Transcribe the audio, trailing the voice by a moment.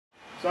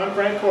So I'm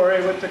Frank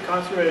Corey with the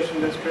Conservation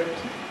District,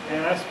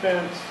 and I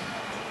spent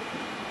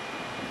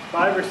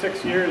 5 or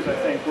 6 years, I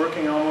think,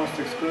 working almost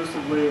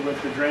exclusively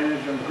with the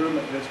drainage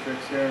improvement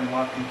districts here in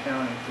Whatcom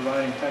County,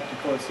 providing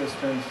technical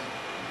assistance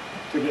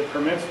to get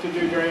permits to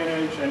do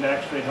drainage and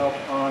actually help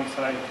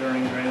on-site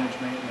during drainage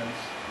maintenance.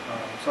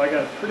 So I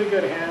got a pretty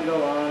good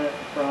handle on it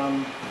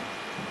from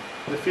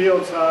the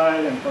field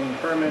side and from the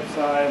permit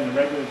side and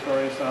the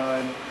regulatory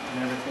side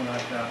and everything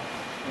like that.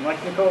 And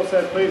like Nicole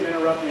said, please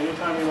interrupt me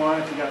anytime you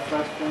want if you got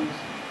questions.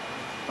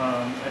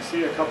 I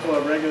see a couple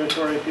of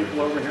regulatory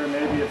people over here.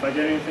 Maybe if I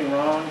get anything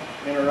wrong,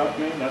 interrupt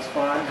me. That's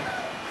fine.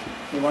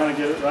 We want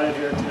to get it right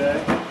here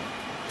today.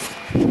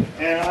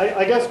 And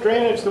I guess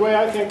drainage, the way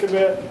I think of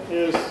it,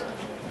 is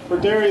for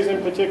dairies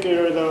in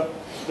particular,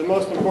 the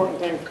most important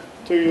thing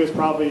to you is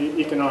probably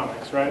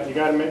economics, right? You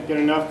got to get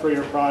enough for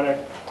your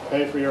product to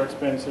pay for your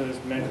expenses,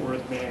 to make it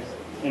worth being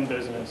in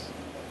business.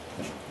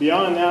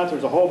 Beyond that,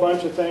 there's a whole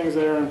bunch of things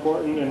that are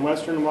important. In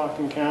western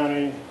Whatcom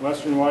County,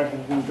 western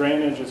Washington,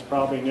 drainage is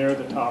probably near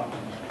the top.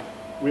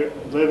 We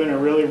live in a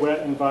really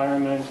wet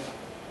environment.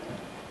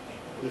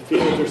 The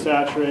fields are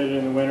saturated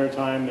in the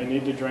wintertime. They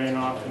need to drain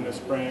off in the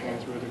spring and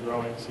through the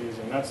growing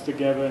season. That's the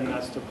given.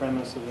 That's the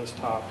premise of this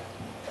talk.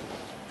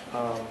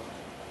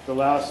 The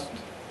last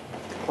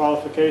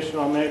qualification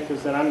I'll make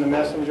is that I'm the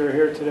messenger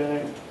here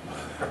today,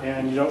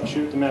 and you don't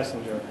shoot the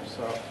messenger.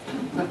 So.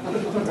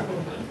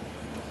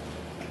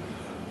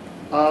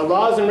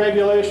 Laws and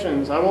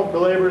regulations. I won't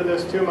belabor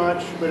this too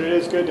much, but it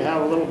is good to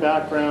have a little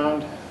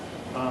background.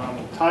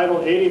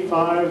 Title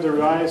 85 of the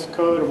Revised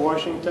Code of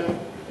Washington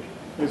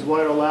is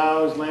what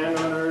allows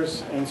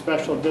landowners and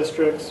special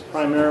districts,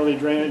 primarily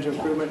drainage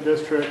improvement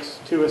districts,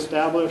 to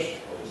establish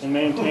and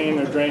maintain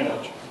their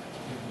drainage.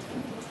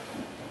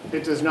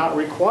 It does not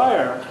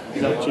require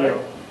that you,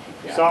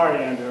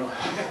 sorry Andrew,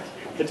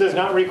 it does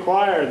not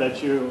require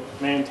that you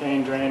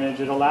maintain drainage.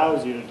 It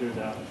allows you to do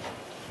that.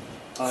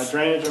 A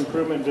drainage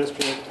improvement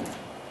district,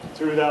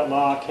 through that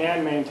law,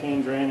 can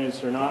maintain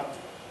drainage. They're not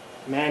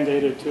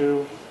mandated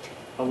to.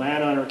 A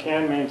landowner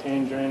can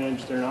maintain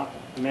drainage. They're not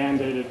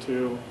mandated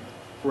to.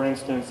 For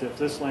instance, if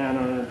this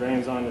landowner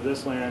drains onto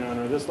this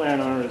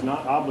landowner is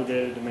not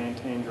obligated to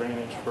maintain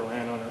drainage for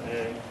landowner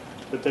A,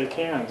 but they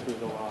can through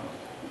the law.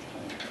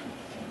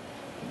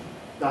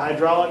 The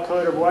Hydraulic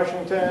Code of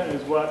Washington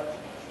is what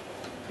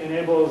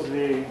enables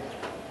the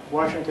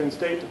Washington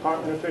State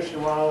Department of Fish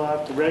and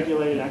Wildlife to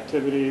regulate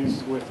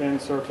activities within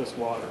surface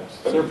waters.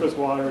 Surface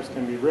waters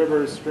can be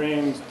rivers,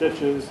 streams,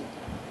 ditches,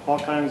 all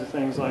kinds of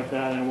things like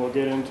that, and we'll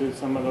get into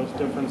some of those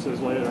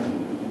differences later.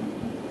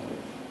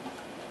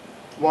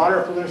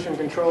 Water Pollution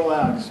Control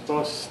Acts,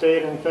 both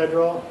state and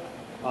federal,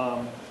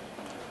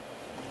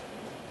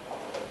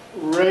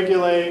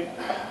 regulate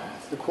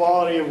the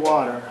quality of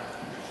water.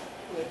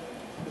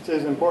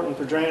 This is important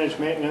for drainage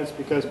maintenance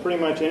because pretty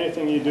much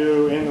anything you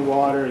do in the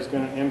water is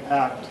going to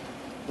impact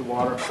the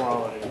water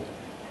quality.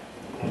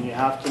 And you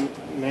have to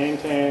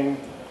maintain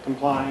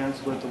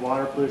compliance with the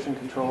Water Pollution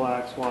Control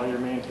Acts while you're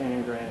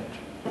maintaining drainage.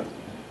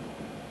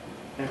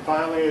 And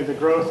finally, the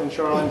Growth and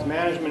Shorelines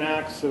Management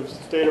Acts of the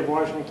state of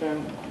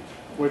Washington,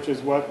 which is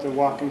what the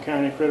Whatcom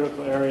County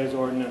Critical Areas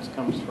Ordinance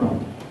comes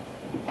from.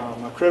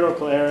 A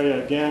critical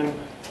area, again,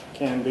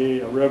 can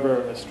be a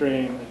river, a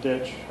stream, a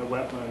ditch, a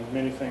wetland,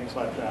 many things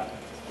like that.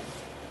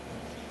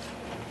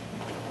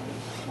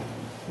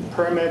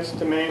 Permits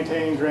to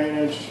maintain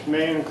drainage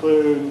may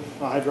include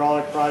a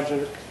hydraulic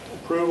project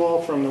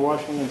approval from the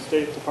Washington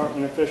State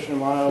Department of Fish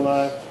and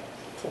Wildlife.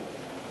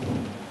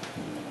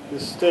 The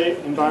State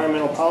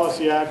Environmental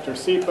Policy Act, or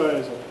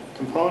SEPA, is a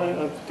component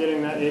of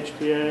getting that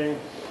HPA.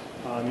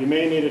 You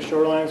may need a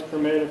shorelines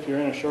permit if you're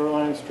in a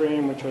shoreline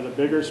stream, which are the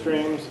bigger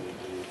streams.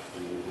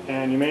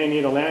 And you may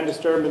need a land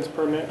disturbance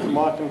permit from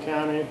Whatcom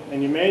County.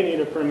 And you may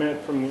need a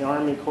permit from the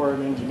Army Corps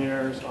of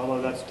Engineers,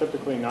 although that's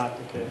typically not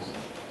the case.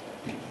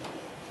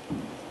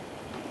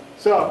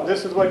 So,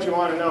 this is what you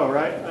want to know,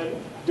 right?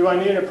 Do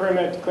I need a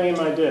permit to clean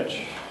my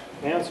ditch?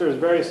 The answer is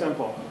very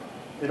simple.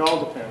 It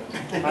all depends.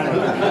 I don't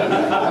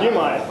know. You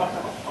might.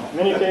 In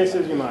many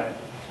cases, you might.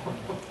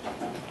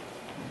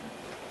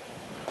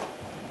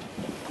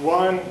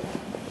 One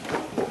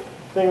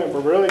thing that we're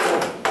really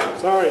going to...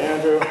 Sorry,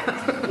 Andrew.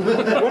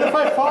 What if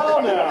I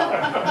fall now?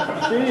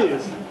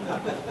 Jeez.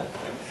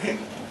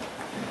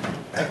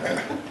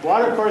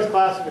 Watercourse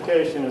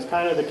classification is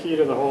kind of the key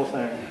to the whole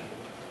thing.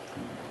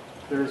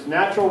 There's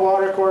natural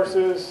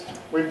watercourses.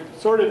 We've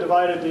sort of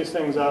divided these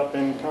things up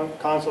in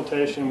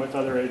consultation with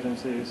other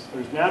agencies.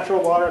 There's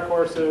natural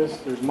watercourses,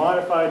 there's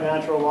modified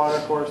natural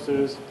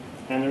watercourses,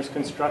 and there's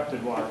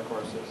constructed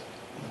watercourses.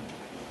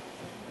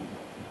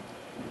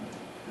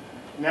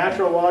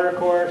 Natural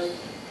watercourse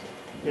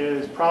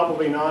is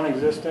probably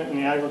non-existent in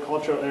the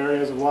agricultural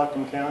areas of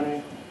Whatcom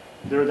County.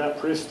 They're that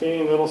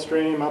pristine little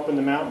stream up in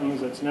the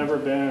mountains that's never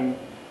been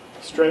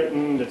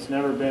straightened, it's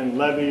never been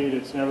leveed,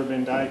 it's never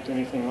been diked,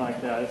 anything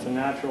like that. It's a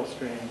natural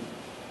stream.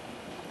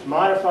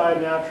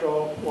 Modified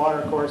natural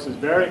watercourse is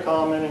very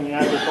common in the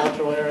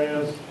agricultural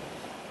areas.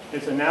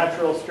 It's a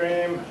natural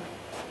stream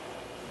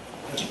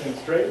that's been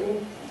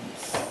straightened.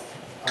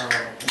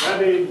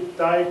 levied,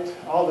 diked,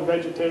 all the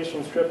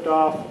vegetation stripped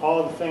off,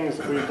 all the things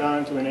that we've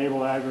done to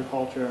enable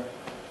agriculture,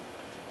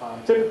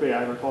 typically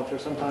agriculture,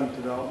 sometimes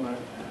development,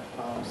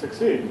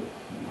 succeed.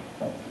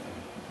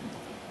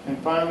 And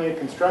finally,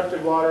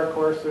 constructed water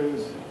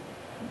courses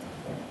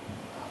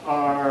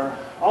are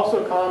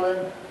also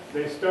common.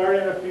 They start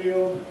in a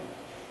field.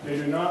 They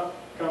do not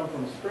come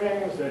from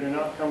springs. They do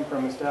not come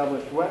from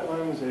established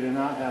wetlands. They do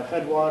not have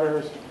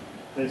headwaters.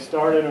 They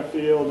start in a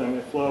field and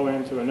they flow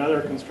into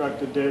another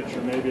constructed ditch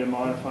or maybe a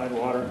modified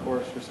water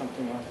course or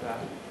something like that.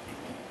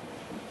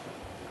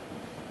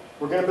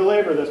 We're going to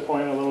belabor this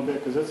point a little bit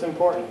because it's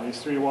important,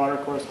 these three water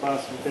course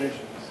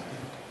classifications.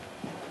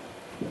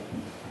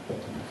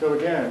 So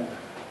again,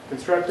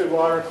 constructed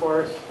water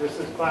course, this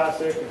is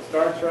classic. It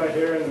starts right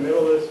here in the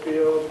middle of this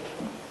field,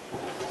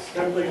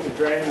 simply to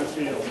drain the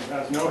field. It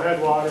has no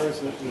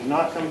headwaters. It does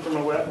not come from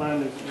a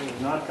wetland. It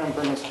does not come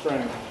from a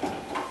spring.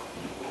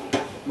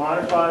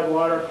 Modified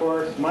water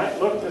course might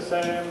look the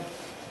same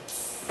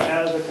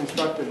as a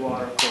constructed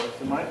water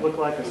course. It might look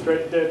like a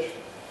straight ditch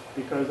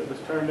because it was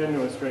turned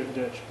into a straight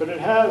ditch. But it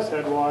has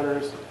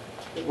headwaters.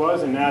 It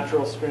was a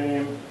natural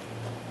stream.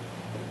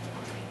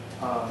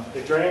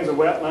 It drains a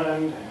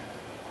wetland.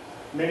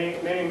 Many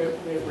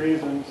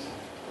reasons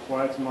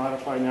why it's a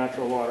modified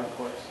natural water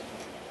course.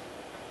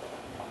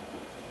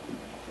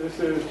 This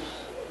is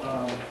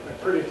a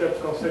pretty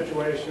typical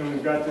situation.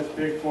 We've got this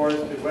big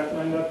forested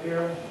wetland up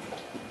here.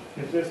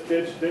 If this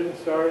ditch didn't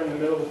start in the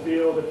middle of the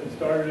field, if it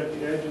started at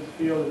the edge of the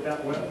field at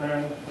that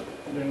wetland,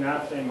 then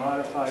that's a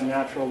modified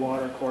natural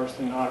water course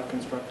and not a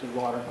constructed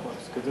water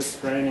course because it's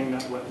draining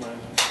that wetland.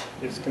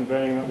 It's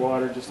conveying that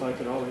water just like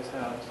it always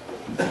has.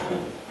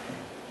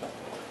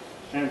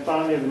 And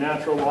finally, the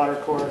natural water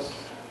course.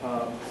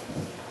 I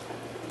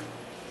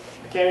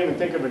can't even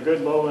think of a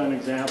good lowland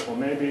example.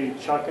 Maybe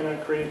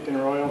Chuckanut Creek in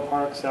Royal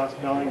Park, South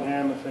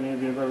Bellingham, if any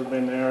of you have ever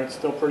been there. It's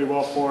still pretty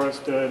well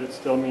forested. It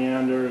still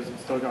meanders.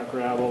 It's still got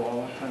gravel,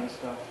 all that kind of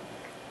stuff.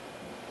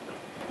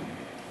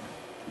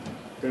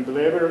 Going to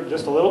belabor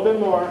just a little bit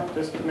more,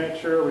 just to make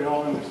sure we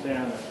all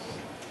understand this.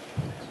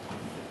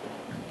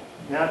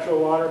 Natural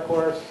water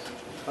course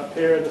up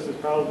here. This is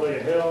probably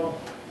a hill.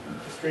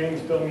 The stream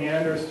still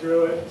meanders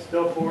through it. It's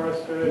still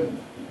forested.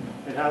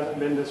 It hasn't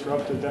been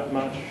disrupted that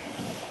much.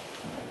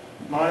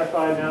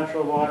 Modified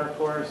natural water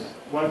course,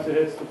 once it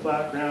hits the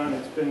flat ground,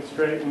 it's been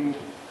straightened,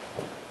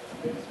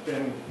 it's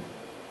been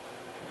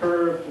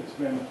curved, it's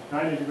been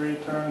 90-degree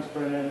turns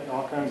put in,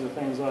 all kinds of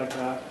things like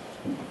that.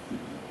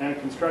 And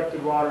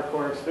constructed water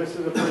course, this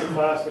is a pretty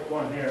classic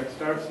one here. It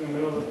starts in the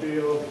middle of the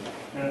field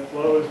and it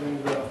flows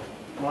into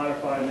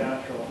modified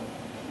natural.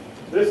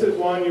 This is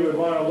one you would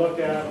want to look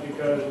at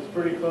because it's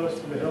pretty close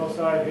to the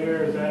hillside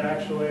here. Is that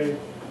actually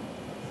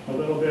a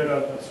little bit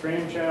of a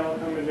stream channel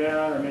coming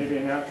down or maybe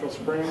a natural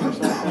spring or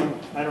something?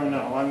 I don't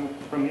know.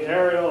 From the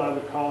aerial, I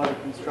would call it a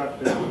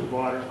constructed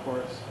water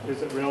course.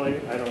 Is it really?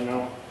 I don't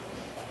know.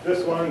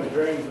 This one that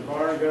drains the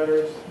barn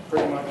gutters,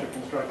 pretty much a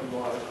constructed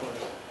water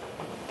course.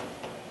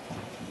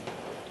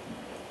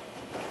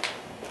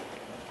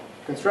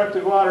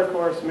 Constructed water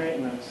course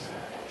maintenance.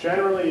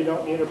 Generally, you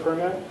don't need a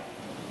permit,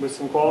 with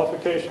some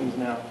qualifications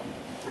now.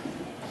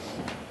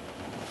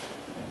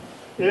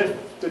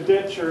 If the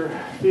ditch or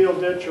field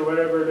ditch or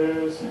whatever it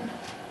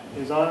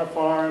is on a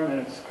farm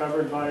and it's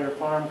covered by your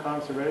farm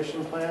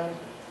conservation plan,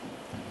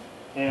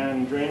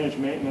 and drainage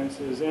maintenance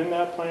is in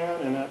that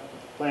plan, and that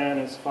plan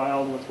is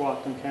filed with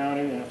Whatcom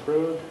County and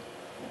approved,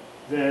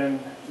 then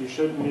you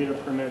shouldn't need a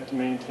permit to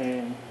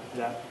maintain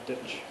that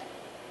ditch.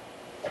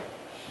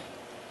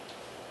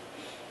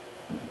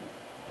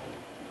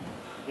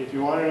 If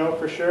you want to know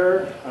for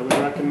sure, I would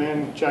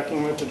recommend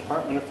checking with the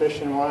Department of Fish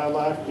and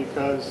Wildlife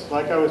because,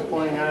 like I was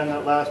pointing out in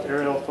that last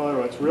aerial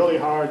photo, it's really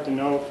hard to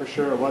know for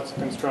sure what's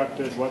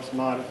constructed, what's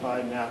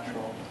modified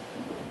natural.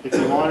 If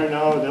you want to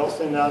know, they'll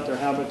send out their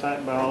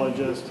habitat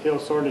biologist. He'll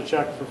sort of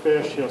check for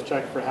fish, he'll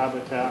check for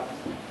habitat,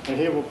 and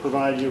he will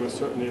provide you with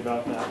certainty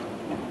about that.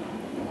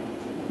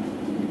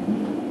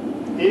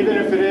 Even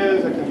if it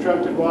is a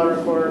constructed water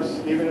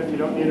course, even if you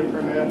don't need a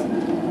permit,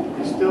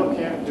 you still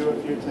can't do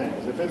a few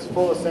things. If it's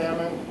full of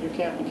salmon, you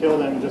can't kill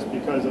them just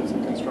because it's a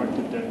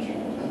constructed ditch.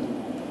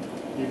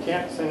 You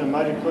can't send a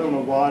muddy plume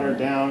of water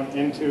down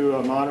into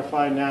a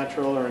modified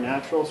natural or a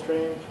natural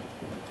stream.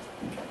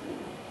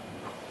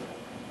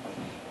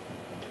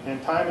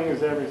 And timing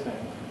is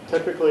everything.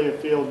 Typically a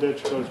field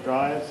ditch goes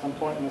dry at some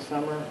point in the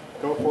summer.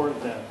 Go for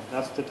it then.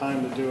 That's the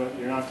time to do it.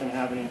 You're not going to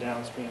have any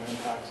downstream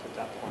impacts at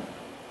that point.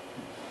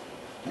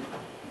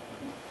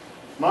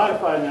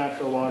 Modified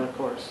natural water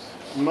course.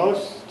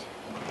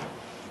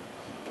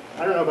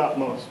 I don't know about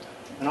most.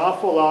 An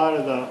awful lot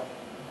of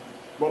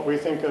what we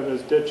think of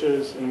as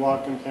ditches in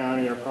Whatcom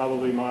County are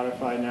probably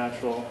modified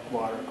natural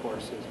water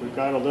courses. We've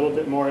got a little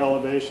bit more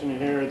elevation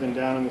here than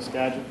down in the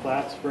Skagit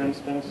Flats, for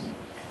instance.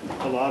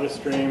 A lot of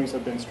streams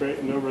have been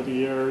straightened over the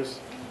years.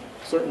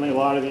 Certainly a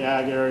lot of the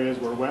ag areas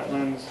were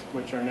wetlands,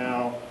 which are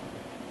now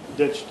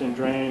ditched and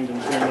drained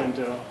and turned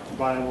into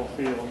viable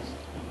fields.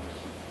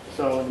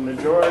 So the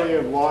majority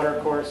of water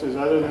courses,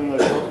 other than the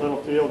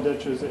little field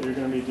ditches that you're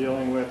going to be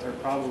dealing with, are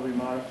probably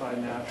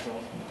modified natural.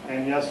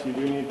 And yes, you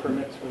do need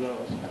permits for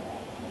those.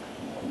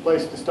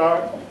 Place to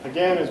start,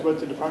 again, is with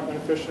the Department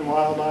of Fish and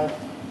Wildlife.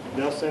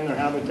 They'll send their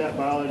habitat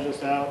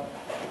biologists out,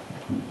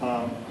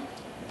 a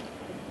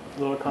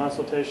little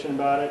consultation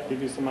about it,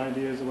 give you some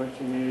ideas of what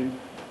you need.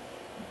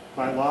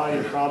 By law,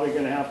 you're probably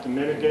going to have to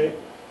mitigate.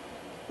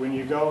 When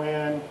you go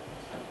in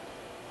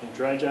and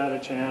dredge out a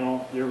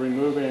channel, you're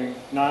removing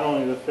not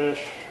only the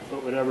fish,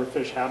 but whatever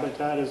fish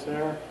habitat is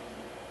there.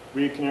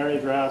 Reed canary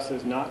grass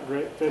is not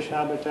great fish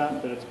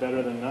habitat, but it's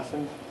better than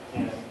nothing.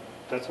 And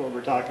that's what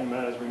we're talking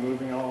about, is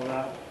removing all of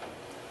that.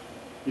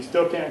 You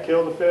still can't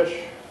kill the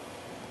fish,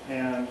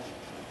 and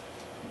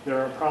there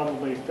are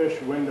probably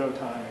fish window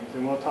timings,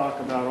 and we'll talk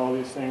about all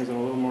these things in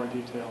a little more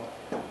detail.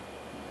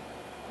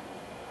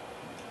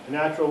 The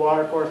natural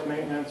watercourse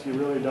maintenance, you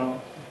really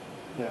don't.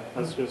 Yeah,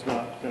 that's just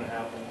not going to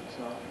happen.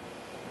 So,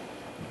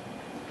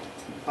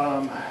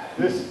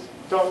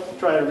 don't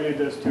try to read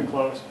this too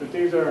close, but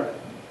these are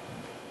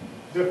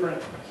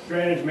different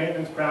drainage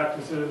maintenance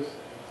practices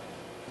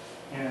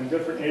and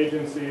different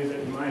agencies that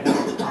you might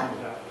have to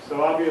contact.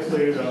 So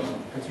obviously the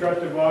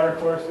constructed water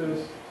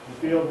courses, the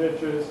field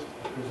ditches,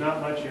 there's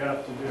not much you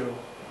have to do.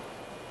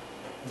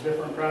 The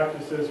different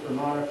practices for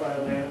modified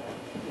land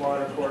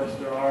water course,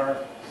 there are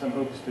some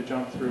hoops to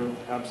jump through,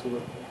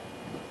 absolutely.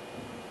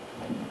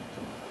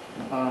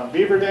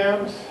 Beaver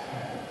dams,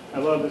 I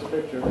love this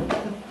picture.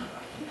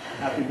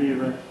 Happy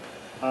beaver.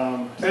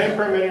 Same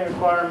permitting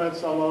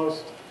requirements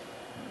almost,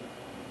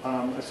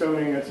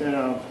 assuming it's in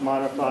a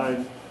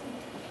modified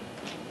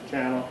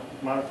channel,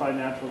 modified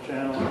natural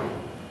channel.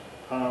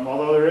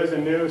 Although there is a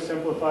new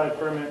simplified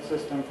permit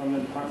system from the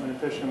Department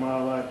of Fish and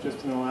Wildlife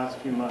just in the last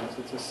few months.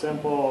 It's a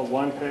simple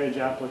one-page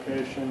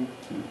application.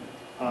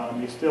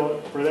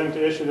 For them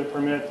to issue the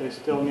permit, they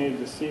still need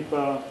the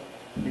SEPA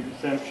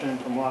exemption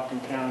from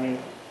Whatcom County.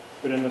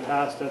 But in the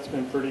past, that's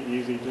been pretty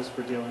easy just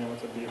for dealing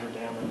with a beaver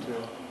dam or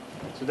two.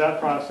 So that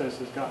process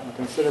has gotten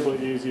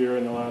considerably easier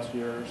in the last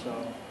year or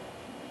so.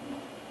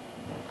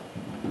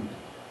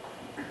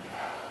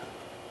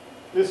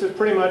 This is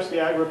pretty much the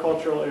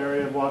agricultural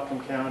area of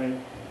Whatcom County,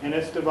 and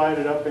it's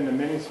divided up into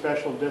many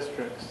special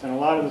districts. And a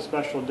lot of the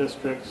special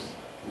districts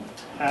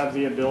have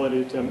the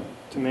ability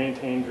to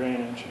maintain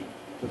drainage.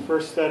 The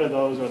first set of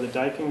those are the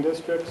diking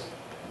districts.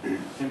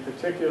 In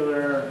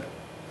particular,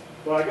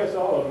 well, I guess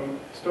all of them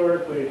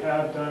historically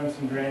have done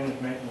some drainage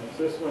maintenance.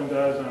 This one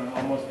does on an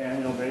almost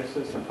annual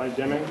basis by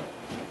dimming.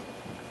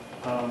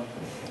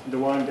 The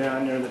one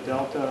down near the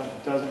Delta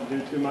doesn't do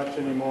too much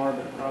anymore,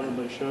 but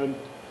probably should.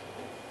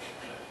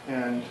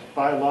 And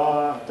by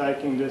law,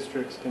 diking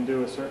districts can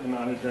do a certain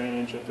amount of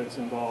drainage if it's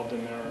involved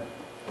in their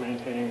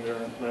maintaining their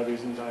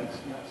levees and dikes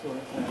and that sort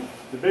of thing.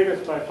 The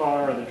biggest by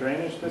far are the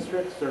drainage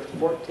districts. There's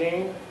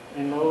 14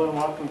 in Lowell and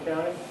Whatcom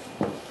County,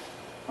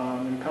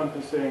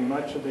 encompassing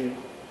much of the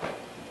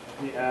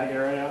ag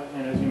area.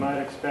 And as you might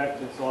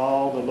expect, it's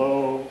all the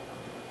low,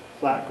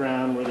 flat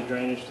ground where the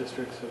drainage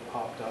districts have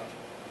popped up.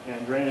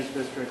 And drainage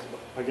districts,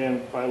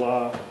 again, by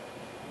law,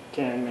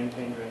 can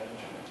maintain drainage.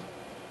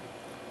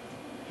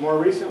 More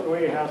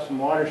recently, we have some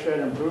watershed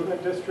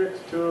improvement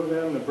districts, two of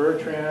them, the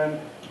Bertrand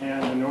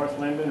and the North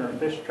Linden or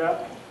Fish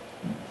Trap.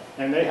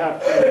 And they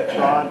have pretty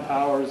broad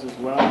powers as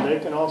well. They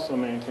can also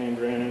maintain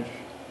drainage.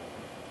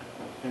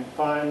 And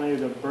finally,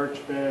 the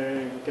Birch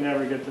Bay, I can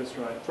never get this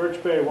right,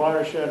 Birch Bay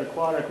Watershed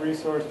Aquatic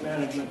Resource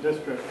Management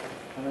District.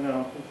 I don't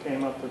know who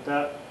came up with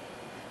that.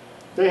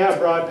 They have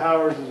broad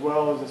powers as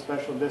well as a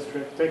special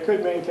district. They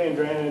could maintain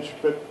drainage,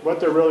 but what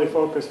they're really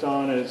focused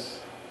on is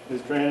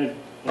drainage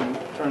in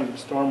terms of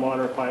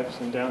stormwater pipes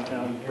in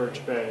downtown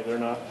Birch Bay. They're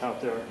not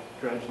out there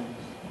dredging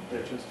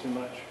ditches too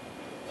much.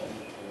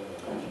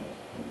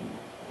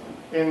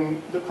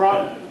 In the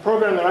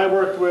program that I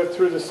worked with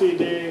through the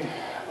CD,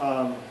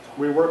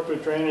 we worked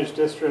with drainage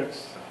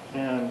districts,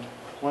 and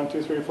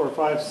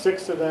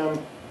 6 of them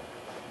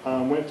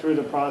went through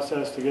the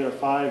process to get a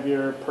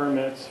 5-year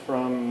permits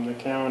from the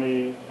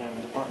county and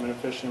the Department of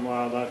Fish and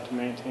Wildlife to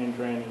maintain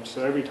drainage.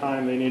 So every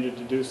time they needed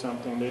to do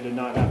something, they did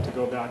not have to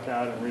go back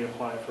out and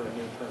reapply for a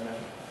new permit.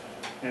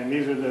 And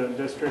these are the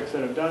districts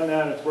that have done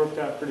that. It's worked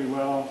out pretty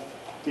well.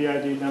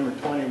 DID number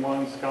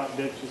 21, Scott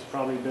Ditch, has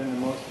probably been the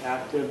most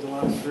active the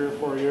last 3 or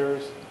 4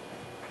 years,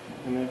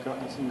 and they've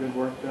gotten some good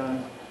work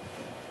done.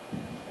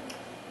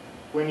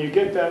 When you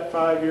get that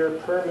 5-year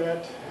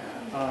permit,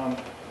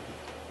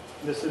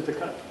 this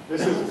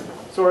is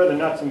sort of the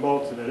nuts and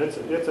bolts of it.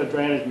 It's a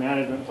drainage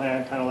management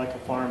plan, kind of like a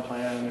farm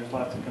plan, and there's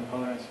lots of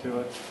components to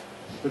it.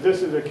 But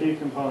this is a key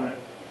component.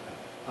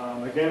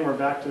 Again, we're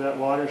back to that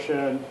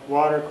watershed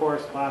water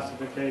course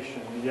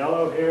classification. The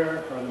yellow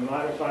here are the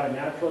modified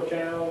natural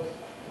channels.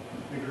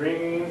 The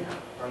green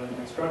are the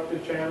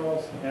constructed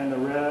channels, and the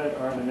red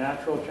are the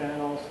natural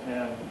channels,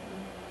 and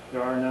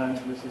there are none.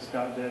 This is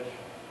Scott Ditch.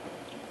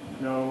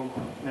 No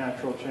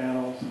natural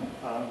channels.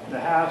 The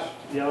hashed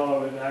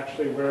yellow is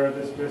actually where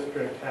this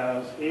district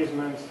has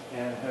easements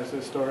and has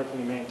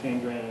historically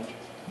maintained drainage.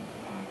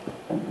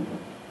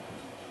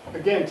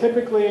 Again,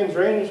 typically in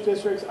drainage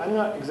districts, I'm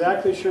not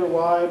exactly sure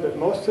why, but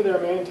most of their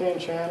maintained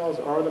channels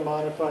are the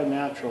modified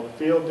natural. The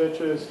field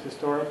ditches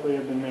historically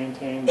have been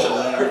maintained by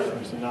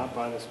landowners and not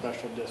by the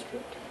special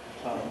district.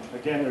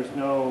 Again, there's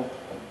no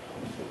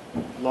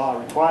law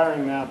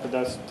requiring that, but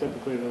that's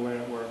typically the way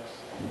it works.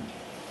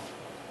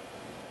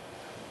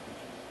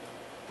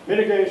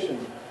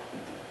 Mitigation.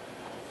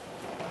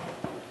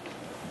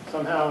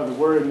 Somehow the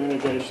word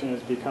mitigation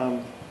has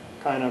become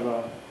kind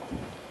of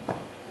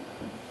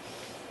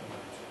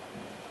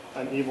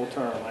an evil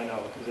term, I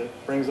know, because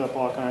it brings up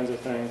all kinds of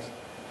things.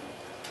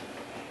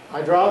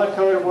 Hydraulic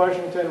Code of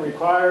Washington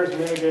requires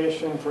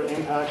mitigation for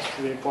impacts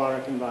to the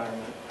aquatic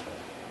environment.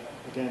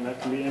 Again,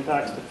 that can be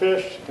impacts to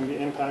fish, it can be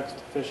impacts to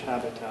fish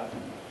habitat.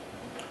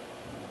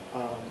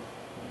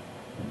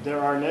 There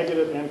are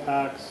negative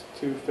impacts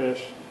to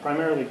fish,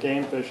 primarily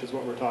game fish is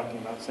what we're talking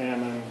about,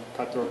 salmon,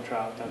 cutthroat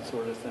trout, that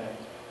sort of thing.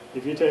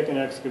 If you take an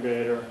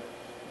excavator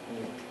and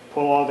you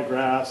pull all the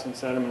grass and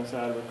sediments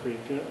out of a creek,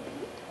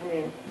 I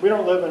mean, we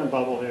don't live in a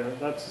bubble here.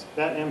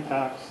 That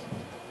impacts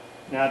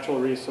natural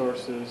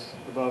resources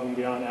above and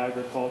beyond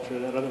agriculture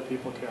that other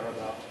people care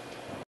about.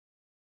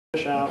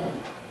 Fish out,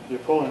 you're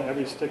pulling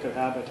every stick of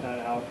habitat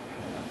out.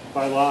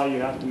 By law, you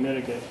have to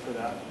mitigate for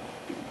that.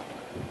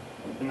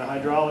 In the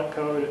hydraulic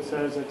code, it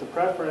says that the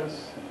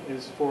preference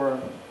is for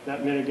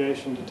that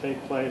mitigation to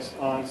take place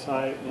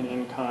on-site and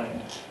in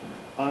kind.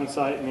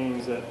 On-site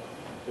means that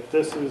if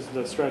this is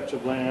the stretch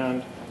of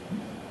land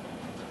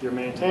you're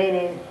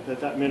maintaining,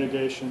 that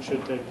mitigation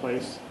should take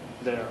place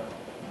there.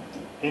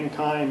 In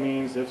kind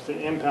means if the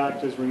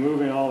impact is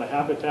removing all the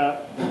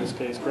habitat, in this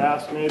case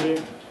grass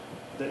maybe,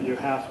 that you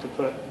have to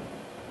put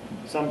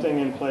something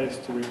in place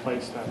to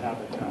replace that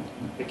habitat.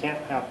 It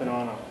can't happen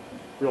on a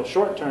real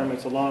short term,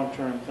 it's a long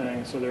term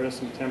thing, so there is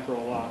some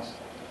temporal loss.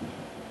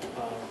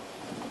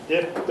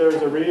 If there's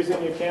a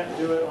reason you can't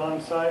do it on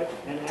site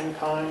and in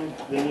kind,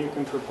 then you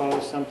can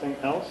propose something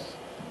else,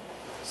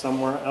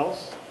 somewhere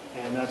else,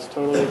 and that's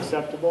totally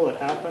acceptable. It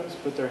happens,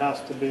 but there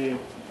has to be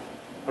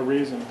a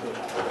reason for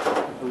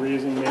that. A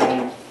reason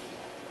meaning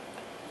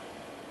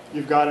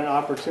you've got an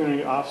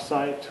opportunity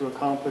off-site to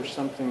accomplish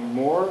something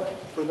more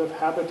for the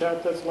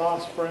habitat that's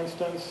lost, for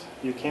instance.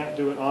 You can't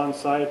do it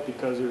on-site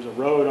because there's a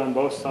road on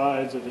both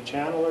sides of the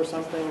channel or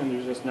something, and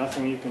there's just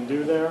nothing you can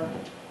do there.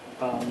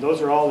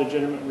 Those are all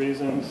legitimate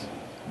reasons.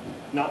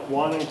 Not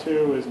wanting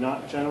to is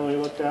not generally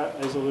looked at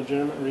as a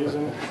legitimate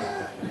reason.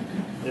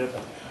 If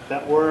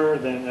that were,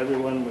 then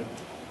everyone would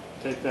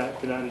take that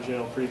get out of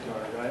jail free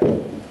card, right?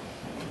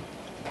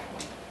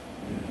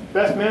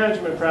 Best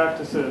management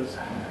practices.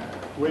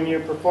 When you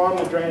perform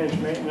the drainage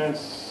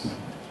maintenance,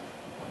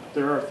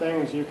 there are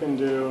things you can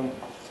do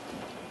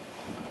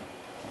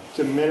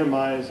to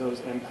minimize those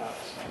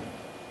impacts.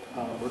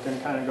 We're going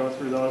to kind of go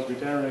through those. We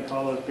generally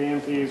call those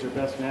BMPs or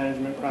best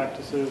management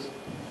practices.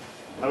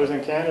 I was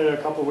in Canada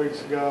a couple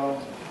weeks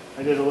ago.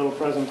 I did a little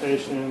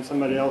presentation and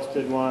somebody else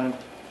did one.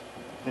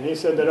 And he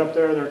said that up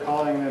there they're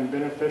calling them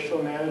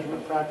beneficial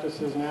management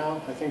practices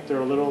now. I think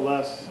they're a little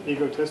less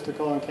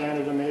egotistical in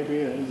Canada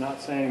maybe, and not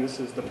saying this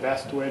is the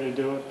best way to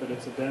do it, but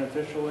it's a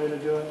beneficial way to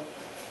do it.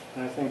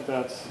 And I think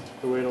that's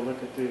the way to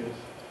look at these.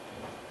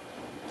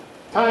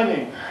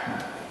 Timing.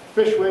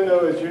 Fish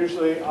window is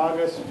usually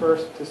August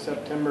 1st to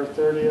September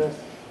 30th.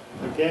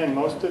 Again,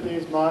 most of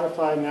these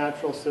modified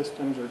natural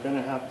systems are going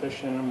to have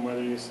fish in them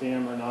whether you see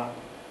them or not.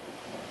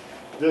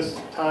 This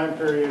time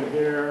period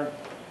here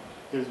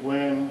is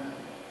when,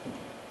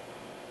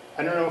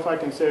 I don't know if I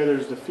can say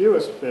there's the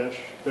fewest fish,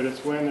 but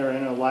it's when they're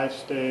in a life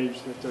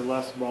stage that they're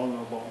less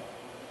vulnerable.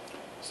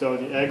 So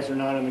the eggs are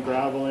not in the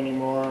gravel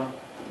anymore.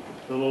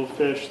 The little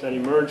fish that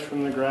emerge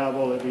from the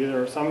gravel,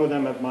 some of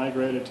them have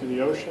migrated to the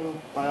ocean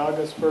by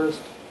August 1st.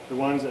 The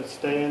ones that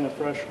stay in the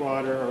fresh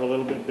water are a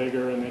little bit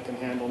bigger and they can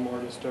handle more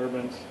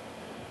disturbance.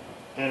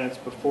 And it's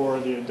before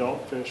the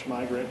adult fish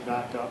migrate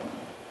back up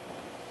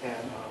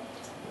and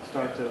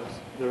start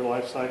their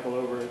life cycle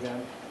over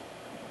again.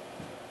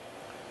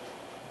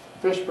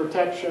 Fish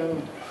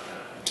protection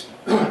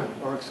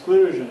or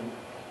exclusion.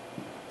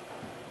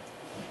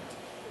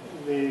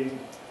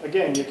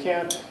 Again, you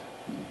can't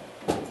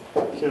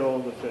kill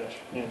the fish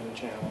in the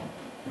channel.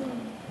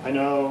 I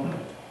know,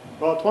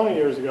 well, 20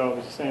 years ago it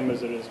was the same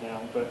as it is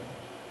now, but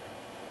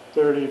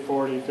 30,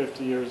 40,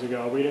 50 years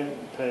ago we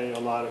didn't pay a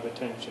lot of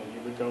attention.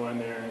 You would go in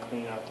there and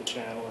clean out the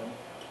channel,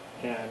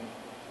 and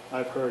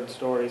I've heard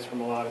stories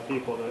from a lot of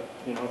people that,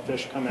 you know,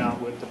 fish come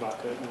out with the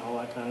bucket and all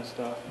that kind of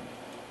stuff.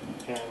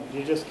 And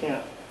you just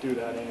can't do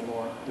that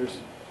anymore.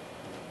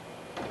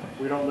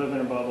 We don't live in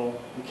a bubble.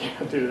 You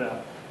can't do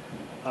that.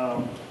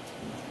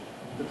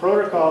 The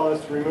protocol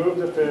is to remove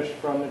the fish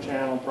from the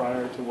channel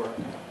prior to work.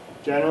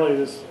 Generally,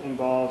 this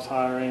involves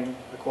hiring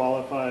a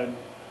qualified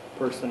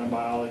person, a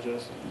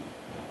biologist,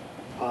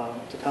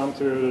 to come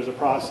through. There's a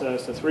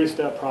process, a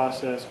 3-step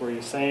process, where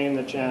you seine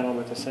the channel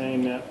with the seine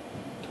net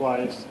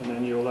twice, and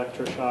then you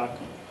electroshock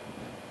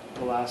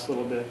the last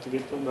little bit to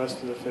get the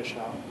rest of the fish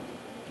out.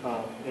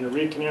 In a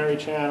reed canary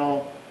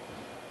channel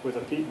with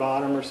a peat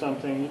bottom or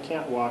something, you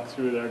can't walk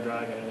through there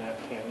dragging a net,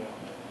 can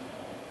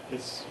you?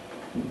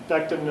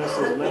 Effectiveness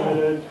is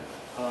limited,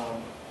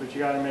 but you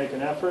got to make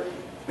an effort.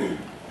 And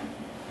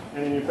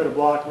then you put a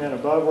block net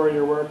above where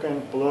you're working,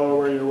 below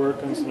where you're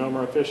working, so no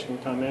more fish can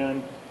come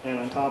in. And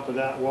on top of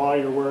that, while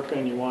you're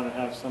working, you want to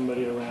have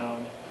somebody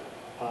around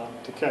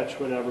to catch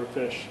whatever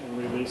fish and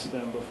release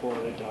them before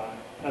they die.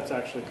 That's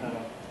actually kind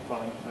of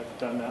fun. I've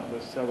done that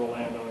with several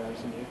landowners,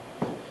 and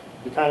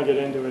you kind of get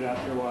into it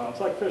after a while. It's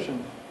like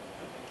fishing.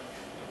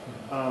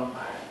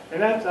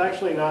 And that's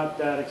actually not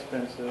that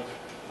expensive.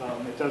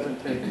 It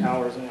doesn't take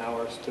hours and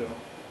hours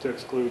to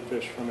exclude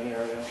fish from an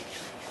area.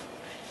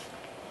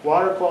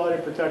 Water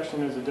quality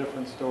protection is a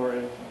different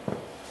story.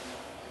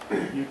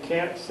 You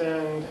can't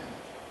send,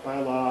 by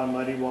law,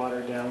 muddy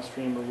water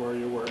downstream of where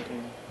you're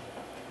working.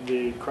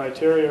 The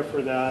criteria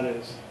for that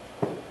is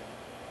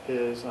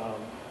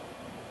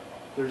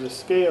there's a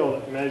scale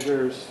that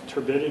measures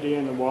turbidity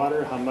in the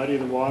water, how muddy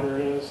the water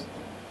is.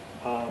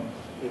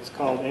 It's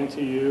called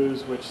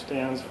NTUs, which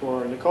stands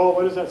for, Nicole,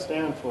 what does that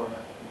stand for?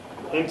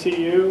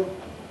 NTU?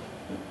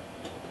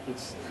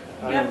 It's,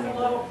 I don't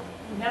remember.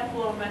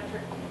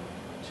 Nephelometric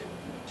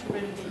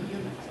turbidity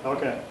unit.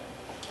 Okay.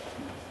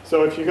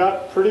 So if you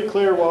got pretty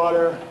clear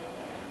water,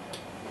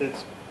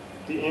 it's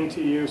the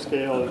NTU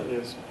scale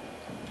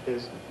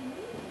is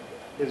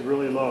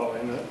really low,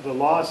 and the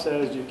law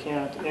says you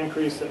can't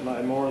increase it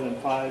by more than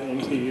 5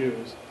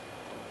 NTUs.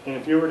 And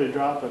if you were to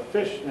drop a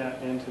fish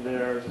net into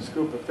there to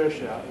scoop a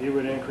fish out, you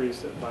would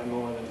increase it by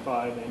more than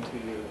 5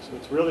 NTUs. So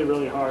it's really,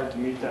 really hard to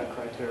meet that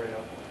criteria.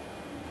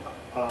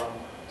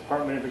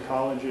 Department of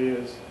Ecology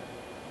is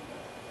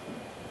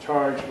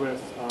charged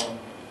with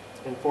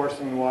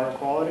enforcing water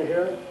quality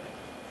here.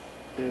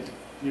 If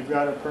you've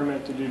got a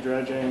permit to do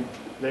dredging,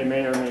 they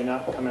may or may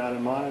not come out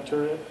and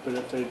monitor it, but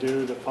if they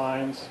do, the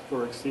fines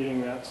for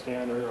exceeding that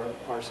standard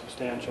are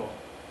substantial.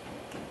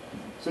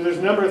 So there's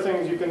a number of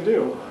things you can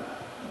do.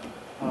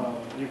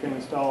 You can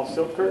install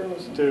silk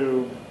curtains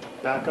to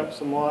back up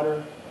some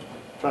water,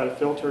 try to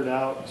filter it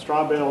out.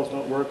 Straw bales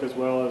don't work as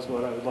well as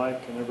what I would like,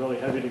 and they're really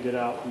heavy to get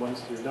out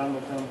once you're done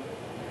with them,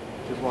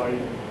 which is why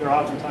they're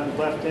oftentimes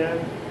left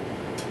in.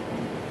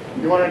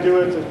 You want to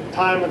do it at the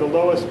time of the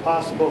lowest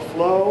possible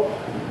flow,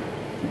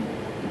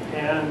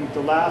 and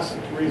the last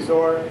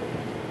resort,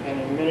 and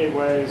in many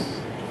ways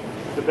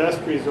the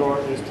best resort,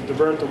 is to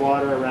divert the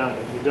water around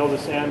it. You build a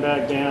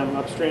sandbag dam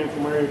upstream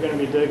from where you're going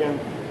to be digging,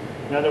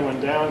 another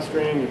one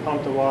downstream, you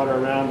pump the water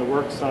around the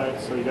work site,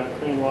 so you got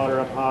clean water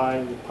up high,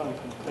 you pump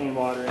clean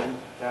water in,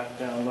 back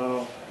down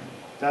low.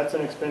 That's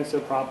an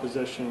expensive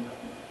proposition.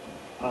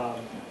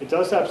 It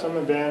does have some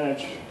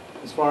advantage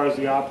as far as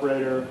the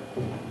operator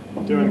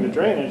doing the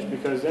drainage,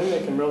 because then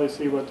they can really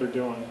see what they're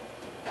doing.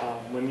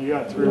 When you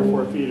got 3 or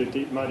 4 feet of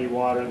deep muddy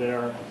water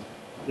there,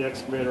 the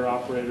excavator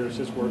operator is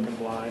just working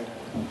blind.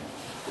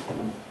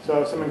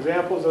 So some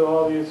examples of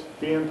all these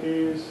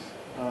BMPs.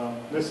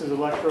 This is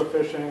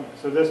electrofishing.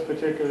 So this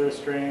particular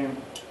stream,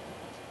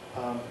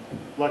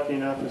 lucky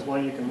enough, is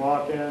one you can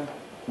walk in.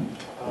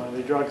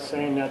 They drug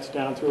seine nets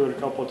down through it a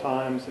couple of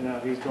times, and now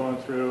he's going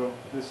through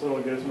this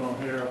little gizmo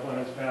here up on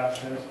his back.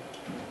 There's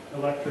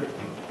electric,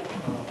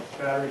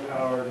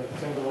 battery-powered,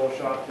 single little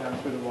shock down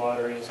through the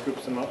water, and he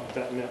scoops them up with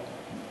that net.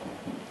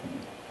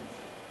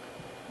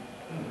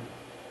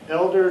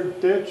 Elder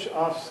Ditch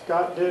off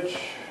Scott Ditch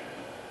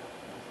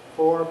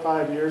 4 or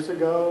 5 years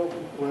ago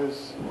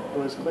was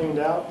cleaned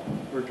out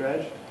or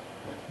dredged.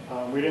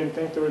 We didn't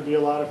think there would be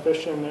a lot of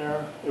fish in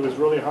there. It was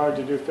really hard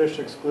to do fish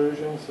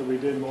exclusion, so we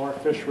did more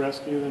fish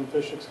rescue than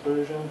fish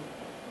exclusion.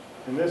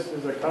 And this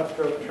is a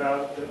cutthroat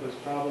trout that was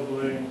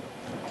probably,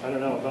 I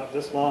don't know, about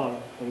this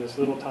long in this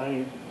little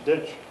tiny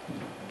ditch.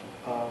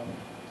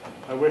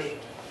 I wish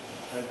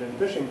I'd been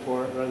fishing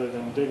for it rather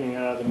than digging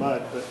out of the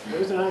mud, but it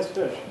was a nice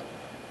fish.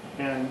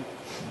 And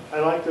I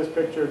like this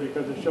picture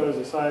because it shows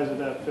the size of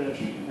that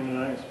fish in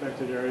an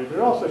unexpected area, but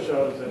it also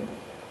shows that,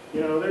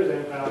 you know, there's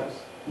impacts.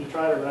 You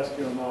try to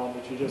rescue them all,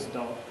 but you just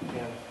don't.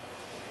 And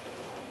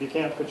you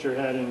can't put your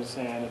head in the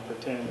sand and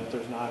pretend that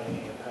there's not any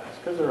impacts,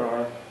 because there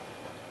are.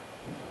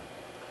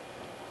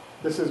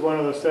 This is one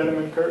of those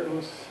sediment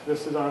curtains.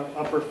 This is on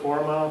Upper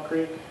 4 Mile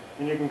Creek,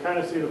 and you can kind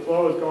of see the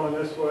flow is going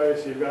this way,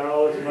 so you've got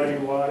all this muddy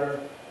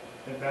water.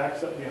 It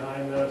backs up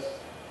behind this,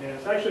 and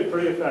it's actually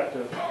pretty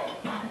effective.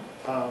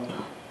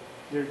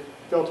 You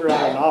filter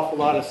out an awful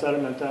lot of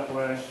sediment that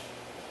way,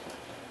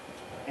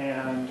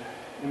 and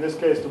in this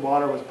case the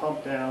water was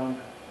pumped down.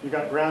 You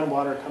got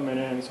groundwater coming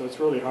in, so it's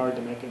really hard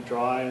to make it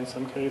dry in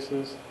some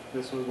cases.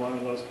 This was one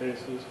of those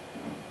cases,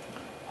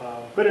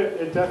 but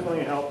it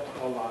definitely helped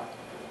a lot.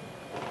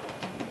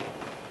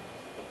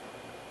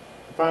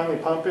 Finally,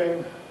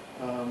 pumping.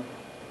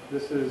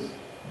 This is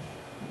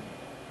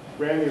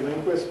Randy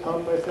Lindquist's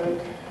pump, I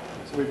think.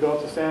 So we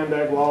built a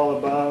sandbag wall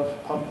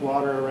above, pumped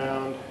water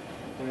around,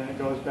 and then it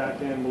goes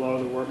back in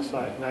below the work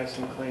site, nice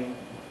and clean.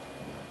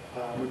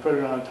 We put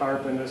it on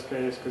tarp in this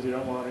case because you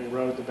don't want to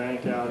erode the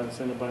bank out and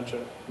send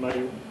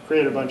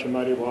create a bunch of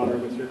muddy water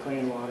with your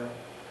clean water.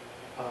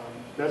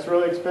 That's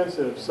really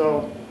expensive.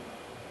 So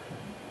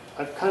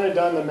I've kind of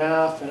done the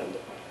math, and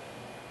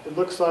it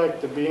looks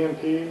like the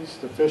BMPs,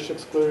 the fish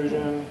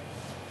exclusion,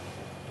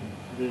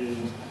 the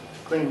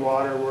clean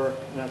water work,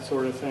 and that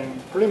sort of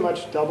thing, pretty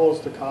much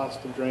doubles the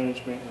cost of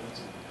drainage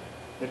maintenance.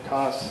 It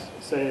costs,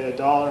 say,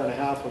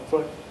 $1.50 a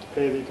foot to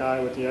pay the guy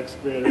with the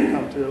excavator to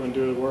come through and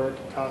do the work.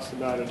 It costs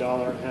about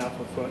 $1.50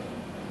 a foot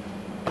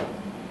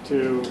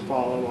to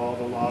follow all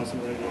the laws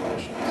and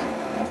regulations.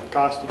 The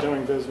cost of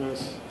doing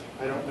business,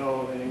 I don't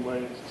know of any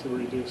way to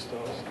reduce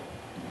those.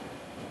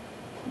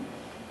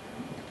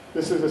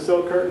 This is a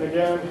silt curtain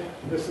again.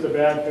 This is a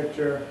bad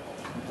picture.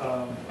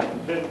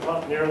 Didn't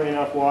pump nearly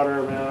enough water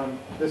around.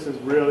 This is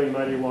really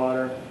muddy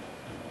water.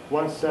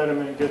 Once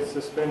sediment gets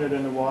suspended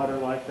in the water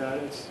like that,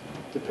 it's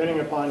depending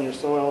upon your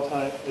soil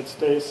type, it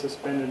stays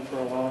suspended for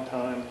a long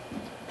time.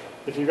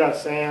 If you've got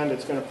sand,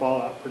 it's going to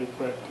fall out pretty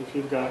quick. If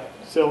you've got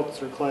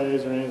silts or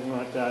clays or anything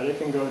like that, it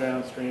can go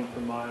downstream for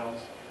miles.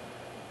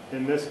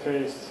 In this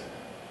case,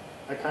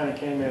 I kind of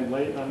came in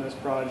late on this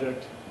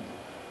project.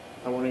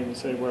 I won't even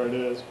say where it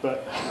is,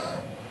 but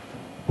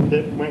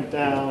it went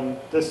down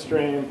this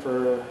stream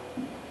for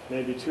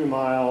maybe 2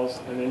 miles,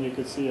 and then you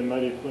could see a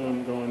muddy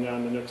plume going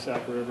down the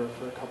Nooksack River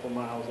for a couple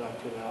miles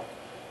after that.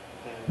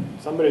 And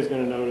somebody's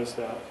going to notice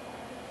that.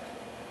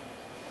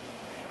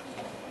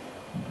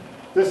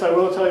 This I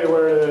will tell you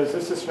where it is.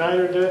 This is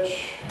Schneider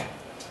Ditch.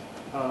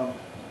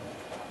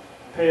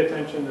 Pay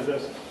attention to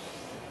this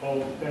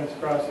old fence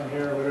crossing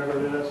here,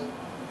 whatever it is.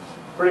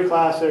 Pretty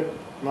classic,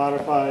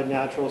 modified,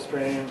 natural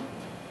stream.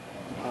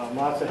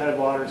 Lots of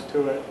headwaters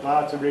to it,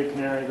 lots of reed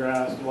canary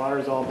grass. The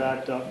water's all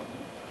backed up.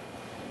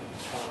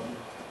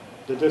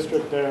 The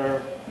district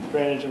there,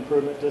 Drainage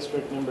Improvement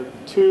District number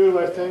 2,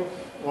 I think,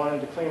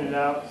 wanted to clean it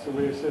out, so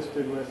we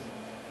assisted with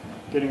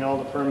getting all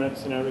the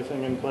permits and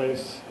everything in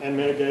place, and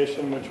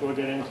mitigation, which we'll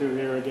get into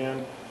here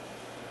again.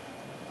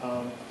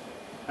 I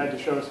had to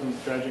show some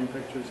dredging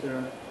pictures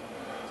here.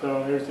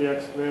 So here's the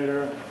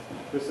excavator.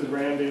 This is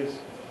Randy's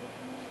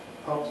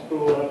pump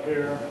spool up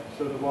here.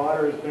 So the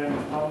water has been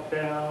pumped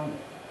down.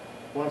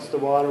 Once the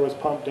water was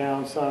pumped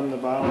down some, the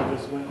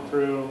biologist went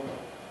through,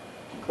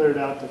 cleared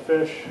out the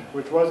fish,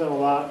 which wasn't a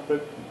lot,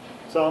 but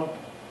some.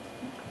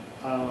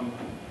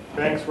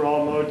 Banks were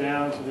all mowed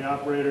down so the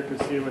operator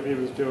could see what he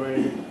was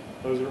doing.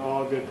 Those are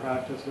all good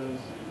practices.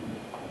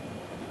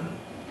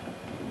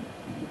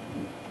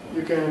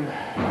 You can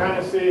kind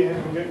of see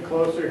him getting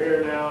closer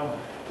here now.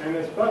 And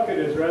this bucket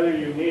is rather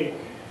unique.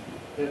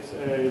 It's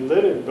a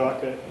lidded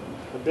bucket,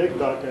 a big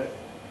bucket.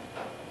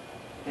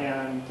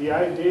 And the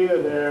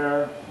idea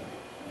there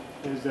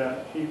is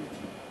that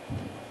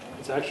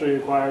it's actually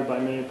required by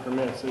many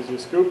permits. As you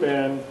scoop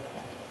in,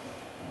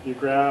 you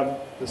grab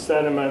the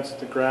sediments,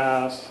 the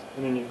grass,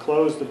 and then you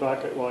close the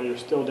bucket while you're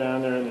still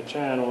down there in the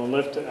channel and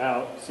lift it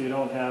out so you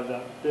don't have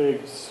that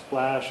big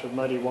splash of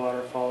muddy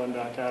water falling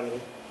back out of the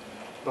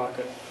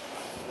bucket.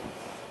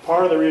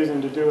 Part of the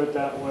reason to do it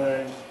that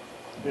way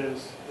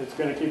is it's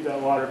going to keep that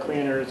water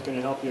cleaner. It's going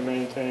to help you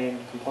maintain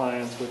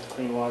compliance with the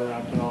Clean Water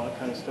Act and all that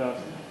kind of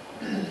stuff.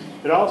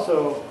 It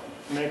also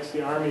makes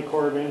the Army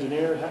Corps of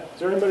Engineers. Is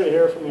there anybody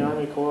here from the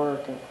Army Corps?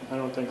 I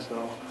don't think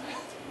so.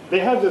 They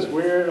have this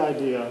weird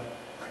idea.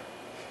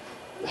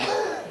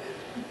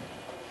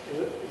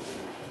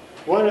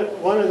 One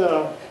of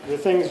the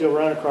things you'll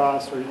run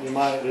across, or you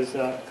might, is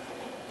that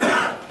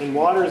in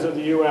waters of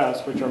the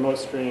U.S., which are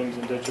most streams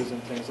and ditches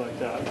and things like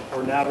that,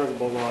 or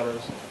navigable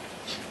waters,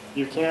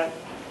 you can't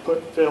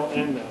put fill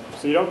in them.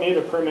 So you don't need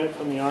a permit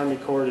from the Army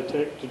Corps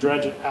to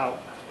dredge it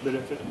out. But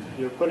if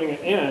you're putting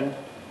it in,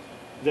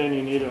 then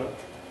you need a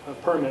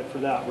permit for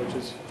that, which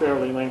is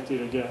fairly lengthy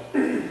to get.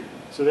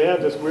 So they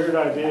have this weird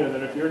idea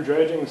that if you're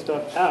dredging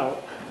stuff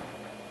out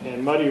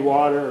and muddy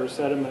water or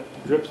sediment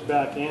drips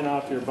back in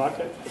off your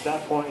bucket, at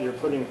that point you're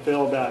putting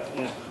fill back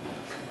in.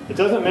 It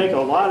doesn't make a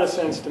lot of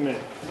sense to me,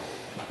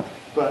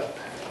 but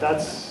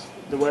that's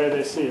the way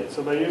they see it.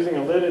 So by using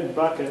a lidded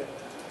bucket,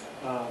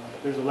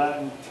 there's a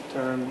Latin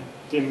term,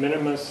 de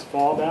minimis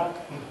fallback.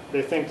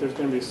 They think there's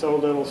going to be so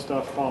little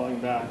stuff falling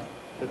back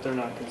that they're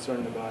not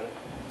concerned about it.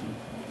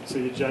 So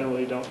you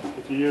generally don't,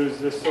 if you use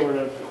this sort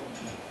of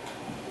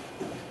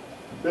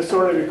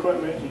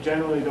equipment, you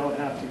generally don't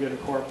have to get a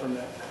Corps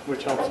permit,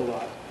 which helps a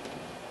lot.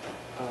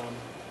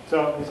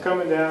 So he's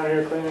coming down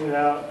here, cleaning it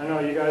out. I know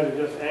you guys are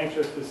just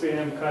anxious to see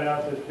him cut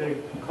out this big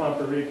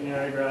clump of reed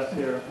canary grass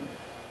here,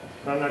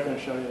 but I'm not going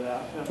to show you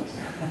that.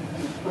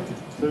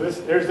 So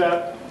there's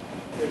that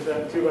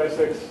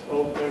 2x6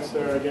 old fence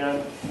there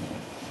again.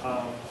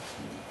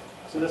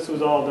 So this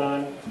was all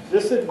done.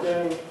 This had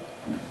been,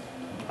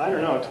 I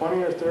don't know,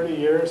 20 or 30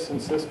 years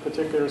since this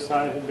particular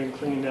site had been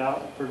cleaned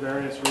out for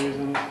various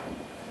reasons.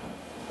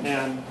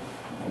 And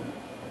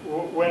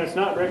when it's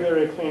not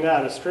regularly cleaned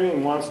out, a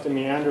stream wants to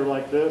meander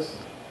like this.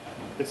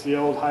 It's the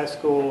old high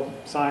school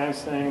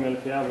science thing that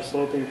if you have a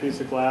sloping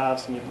piece of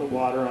glass and you put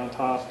water on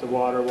top, the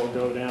water will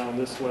go down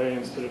this way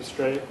instead of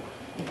straight.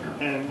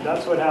 And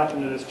that's what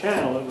happened to this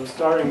channel. It was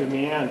starting to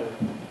meander.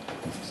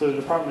 So the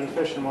Department of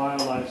Fish and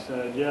Wildlife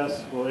said,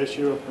 yes, we'll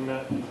issue a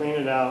permit, clean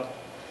it out,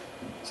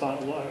 as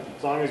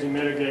long as you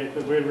mitigate,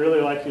 but we'd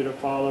really like you to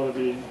follow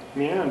the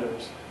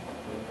meanders.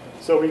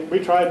 So we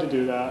tried to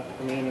do that.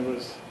 I mean, it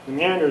was, the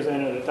meanders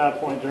in it at that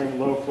point during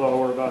low flow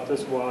were about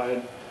this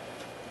wide.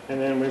 And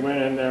then we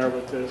went in there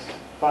with this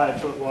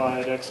 5-foot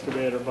wide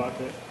excavator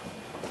bucket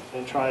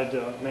and tried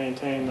to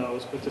maintain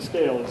those. But the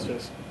scale is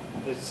just,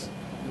 it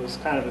was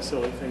kind of a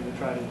silly thing to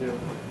try to do.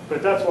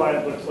 But that's why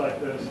it looks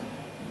like this.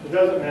 It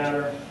doesn't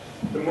matter.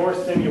 The more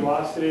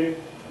sinuosity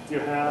you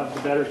have,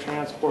 the better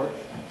transport,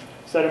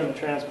 sediment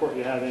transport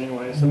you have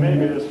anyway. So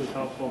maybe this was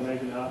helpful,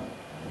 maybe not.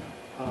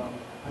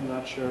 I'm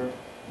not sure.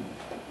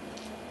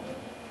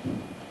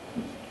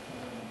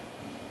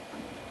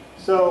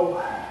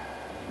 So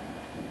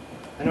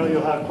I know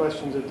you'll have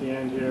questions at the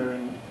end here,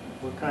 and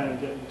we're kind of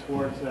getting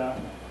towards that.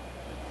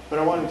 But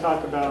I want to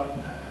talk about,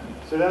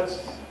 so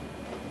that's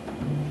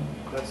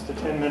the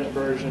 10-minute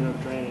version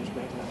of drainage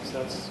maintenance.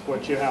 That's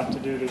what you have to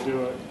do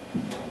it,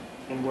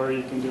 and where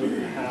you can do it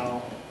and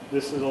how.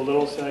 This is a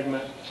little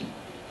segment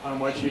on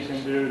what you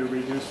can do to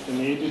reduce the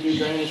need to do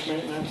drainage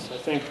maintenance. I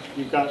think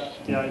you've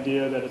got the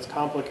idea that it's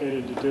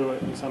complicated to do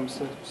it in some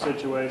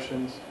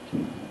situations.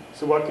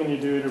 So what can you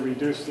do to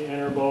reduce the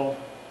interval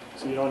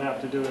so you don't have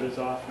to do it as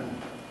often?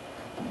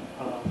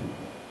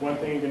 One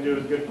thing you can do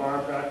is good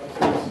farm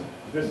practices.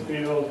 This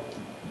field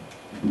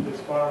is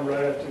farmed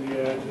right up to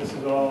the edge. This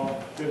is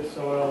all good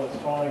soil.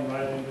 It's falling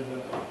right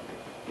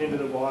into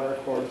the water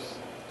course.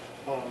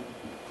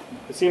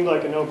 It seems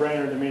like a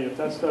no-brainer to me. If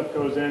that stuff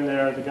goes in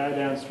there, the guy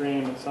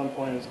downstream at some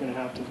point is going to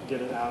have to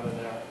get it out of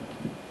there.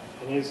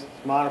 And he's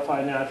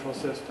modified natural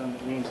system.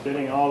 It means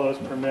getting all those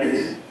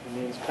permits. It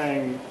means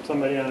paying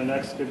somebody on an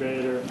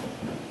excavator.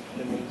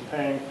 It means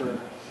paying for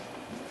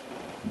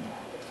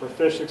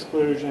fish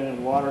exclusion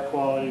and water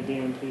quality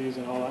BMPs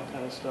and all that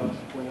kind of stuff,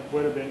 when it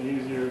would have been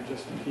easier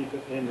just to keep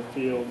it in the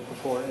field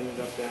before it ended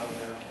up down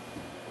there.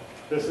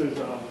 This is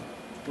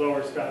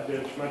Lower Scott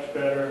Ditch, much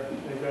better.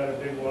 They've got a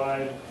big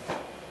wide.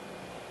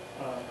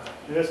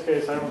 In this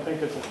case, I don't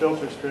think it's a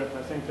filter strip.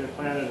 I think they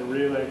planted a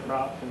relay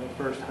crop in the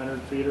first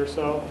 100 feet or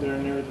so there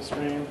near the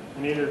stream.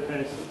 In either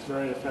case, it's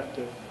very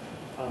effective,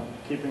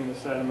 keeping the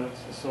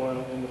sediments, the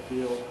soil in the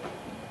field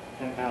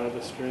and out of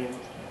the stream.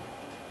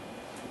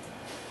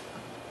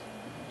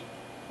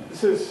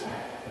 This is,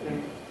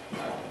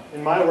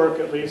 in my work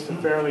at least, a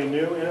fairly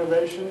new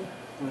innovation.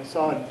 And I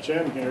saw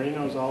Jim here. He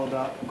knows all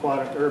about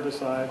aquatic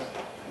herbicides.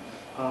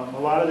 A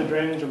lot of the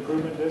drainage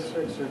improvement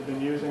districts have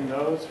been using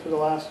those for the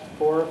last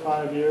 4 or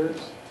 5 years.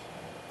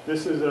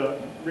 This is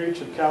a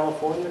reach of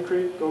California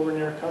Creek over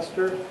near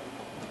Custer,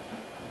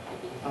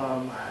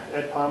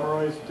 Ed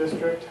Pomeroy's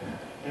district,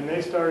 and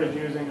they started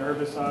using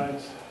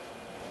herbicides.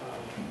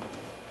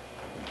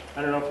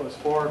 I don't know if it was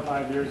 4 or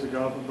 5 years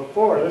ago, but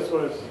before this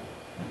was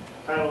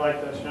kind of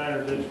like that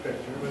Schneider Ditch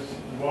picture. It was,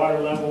 the water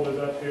level was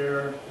up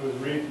here, it was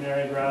reed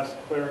canary grass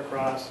clear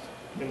across.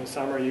 In the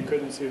summer, you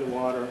couldn't see the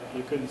water,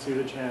 you couldn't see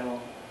the channel.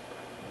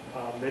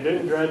 They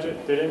didn't dredge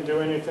it, they didn't do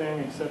anything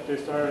except they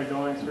started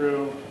going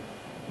through,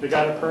 they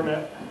got a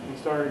permit and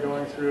started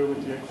going through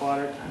with the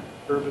aquatic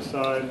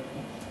herbicide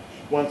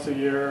once a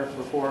year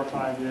for 4 or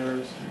 5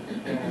 years.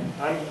 And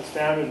I'm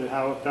astounded at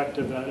how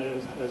effective that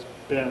has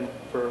been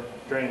for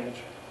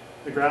drainage.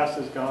 The grass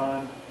is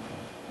gone,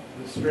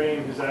 the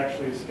stream has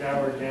actually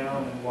scoured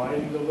down and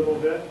widened a little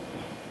bit.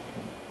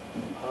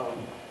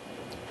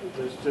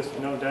 There's just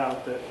no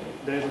doubt that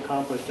they've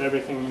accomplished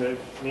everything they've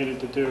needed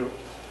to do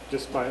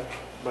just by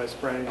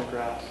spraying the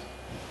grass.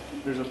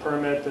 There's a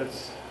permit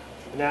that's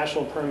a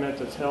national permit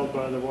that's held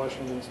by the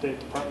Washington State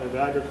Department of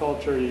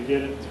Agriculture. You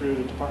get it through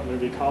the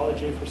Department of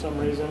Ecology for some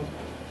reason.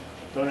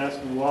 Don't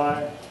ask me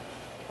why.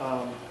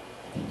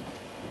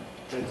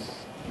 It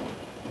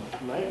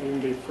might even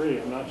be free,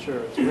 I'm not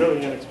sure. It's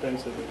really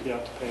inexpensive if you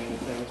have to pay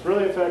anything. It's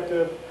really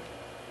effective.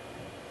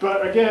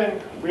 But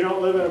again, we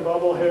don't live in a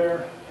bubble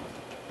here.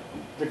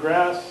 The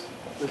grass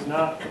is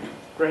not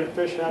great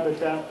fish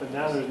habitat, but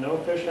now there's no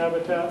fish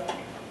habitat.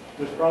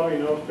 There's probably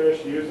no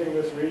fish using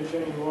this reach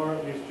anymore,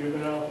 at least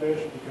juvenile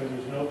fish, because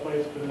there's no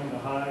place for them to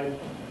hide.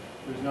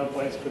 There's no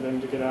place for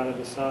them to get out of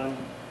the sun.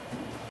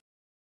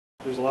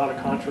 There's a lot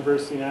of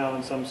controversy now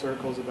in some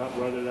circles about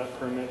whether that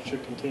permit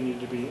should continue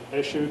to be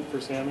issued for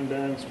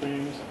salmon-bearing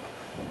streams.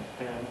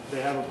 And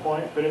they have a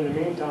point, but in the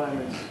meantime,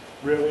 it's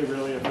really,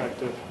 really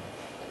effective.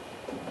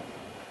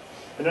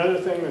 Another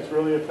thing that's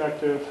really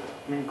effective,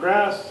 I mean,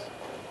 grass,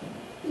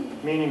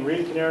 meaning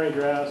reed canary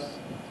grass,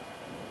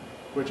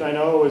 which I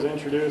know was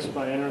introduced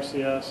by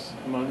NRCS,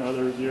 among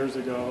others, years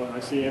ago. And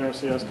I see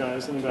NRCS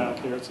guys in the back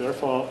here. It's their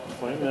fault.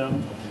 Blame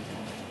them.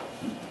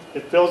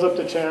 It fills up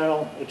the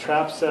channel. It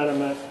traps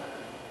sediment.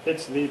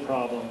 It's the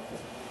problem.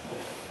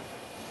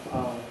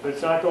 But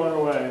it's not going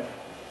away.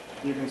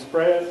 You can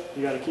spray it.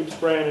 You got to keep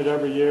spraying it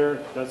every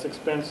year. That's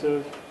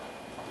expensive.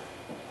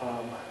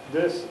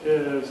 This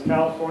is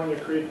California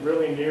Creek,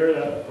 really near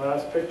that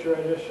last picture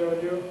I just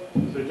showed you.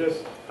 So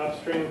just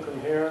upstream from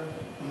here.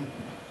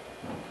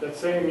 That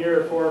same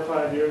year, 4 or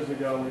 5 years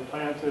ago, we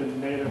planted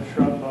native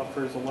shrub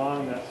buffers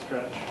along that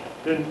stretch.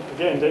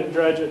 Didn't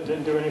dredge it,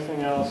 didn't do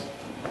anything else.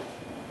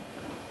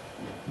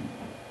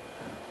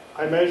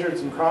 I measured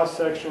some cross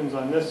sections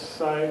on this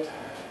site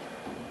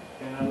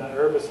and on that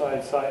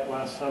herbicide site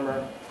last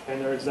summer,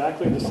 and they're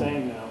exactly the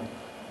same now.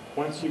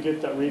 Once you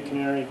get that weed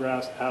canary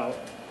grass out,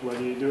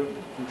 whether you do it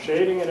from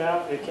shading it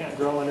out, it can't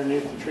grow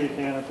underneath the tree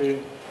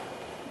canopy,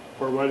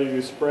 or whether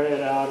you spray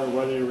it out or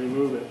whether you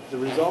remove it, the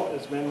result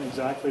has been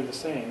exactly the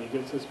same. You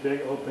get this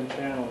big open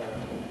channel there.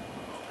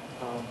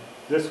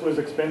 This was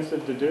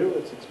expensive to do.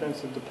 It's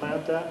expensive to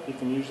plant that. You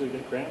can usually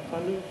get grant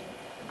funding.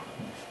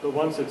 But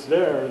once it's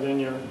there, then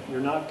you're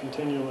not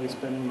continually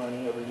spending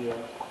money every year.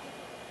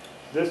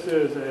 This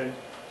is a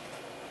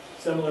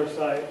similar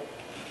site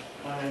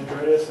on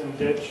Andreas and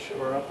Ditch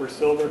or Upper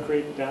Silver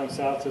Creek down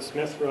south of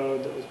Smith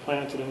Road that was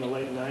planted in the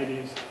late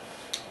 90s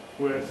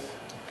with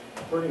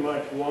pretty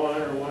much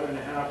 1 or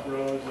 1.5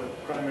 rows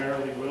of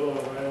primarily willow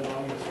right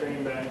along the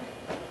stream bank.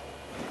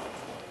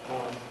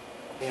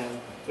 And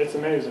it's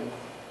amazing.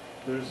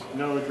 There's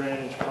no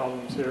drainage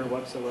problems here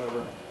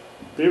whatsoever.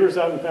 Beavers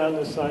haven't found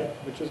this site,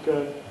 which is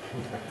good.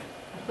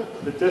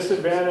 The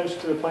disadvantage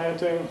to the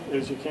planting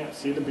is you can't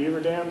see the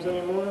beaver dams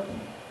anymore.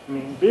 I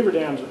mean, beaver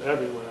dams are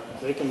everywhere.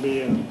 They can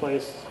be in a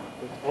place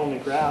with only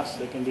grass,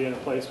 they can be in a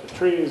place with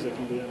trees, they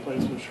can be in a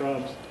place with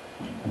shrubs.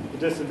 The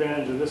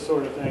disadvantage of this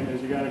sort of thing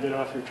is you got to get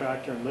off your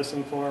tractor and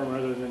listen for them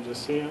rather than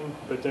just see them,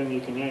 but then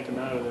you can yank them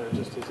out of there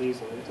just as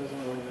easily. It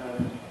doesn't really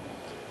matter.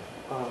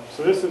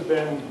 So this has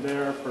been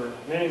there for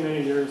many,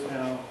 many years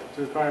now. It's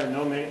required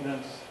no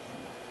maintenance.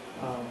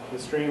 The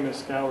stream is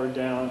scoured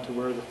down to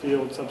where the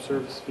field,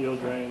 subsurface field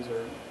drains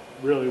are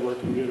really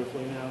working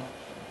beautifully now.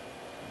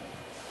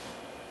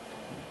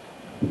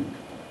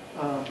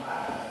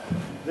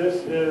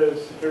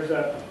 Here's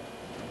that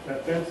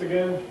fence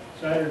again,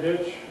 Schneider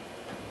Ditch,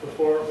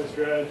 before it was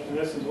dredged, and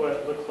this is what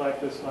it looked like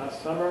this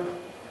last summer.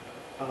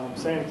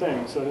 Same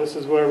thing, so this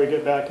is where we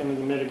get back into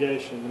the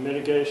mitigation. The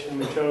mitigation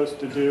we chose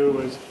to do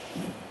was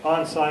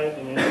on-site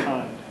and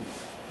in-kind.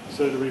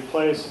 So we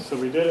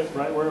did it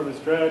right where it was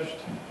dredged.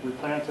 We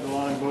planted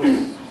along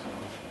both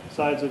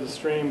sides of the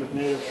stream with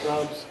native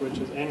shrubs, which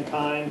is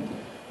in-kind,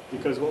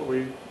 because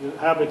the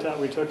habitat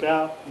we took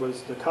out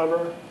was the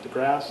cover, the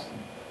grass.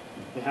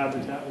 The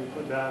habitat we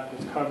put back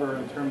was cover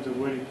in terms of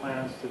woody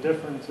plants. The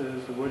difference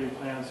is the woody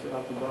plants are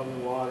up above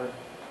the water.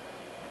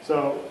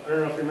 So I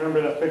don't know if you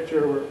remember that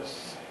picture where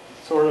it's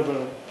sort of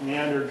a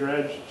meander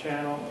dredge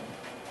channel.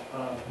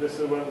 This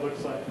is what it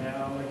looks like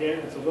now. Again,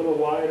 it's a little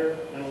wider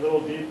and a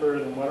little deeper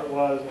than what it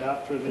was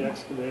after the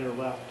excavator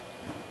left,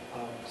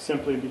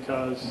 simply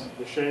because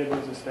the shade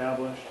was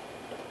established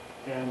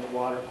and the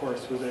water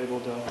course was able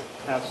to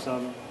have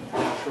some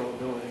natural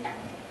ability.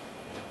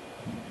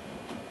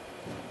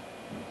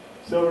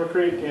 Silver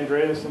Creek,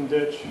 Andreas and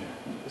Ditch.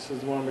 This is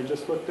the one we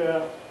just looked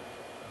at.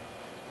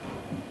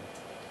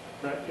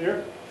 Right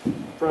here,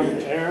 from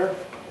the air.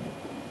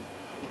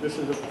 This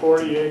is a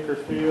 40-acre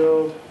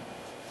field.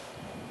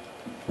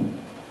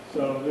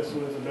 So this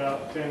was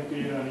about 10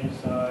 feet on each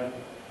side,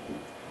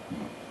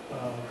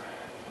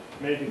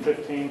 maybe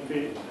 15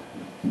 feet,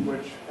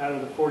 which out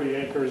of the 40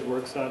 acres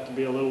works out to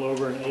be a little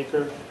over an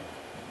acre.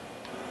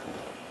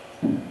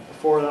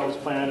 Before that was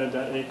planted,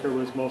 that acre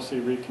was mostly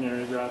reed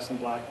canary grass and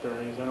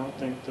blackberries. I don't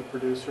think the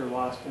producer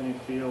lost any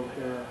field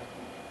here,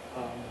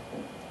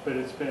 but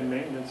it's been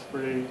maintenance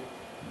free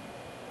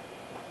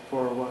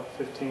for what,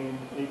 15,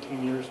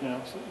 18 years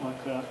now, something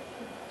like that.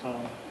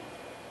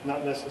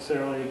 Not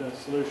necessarily the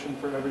solution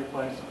for every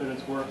place, but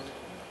it's worked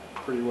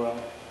pretty well.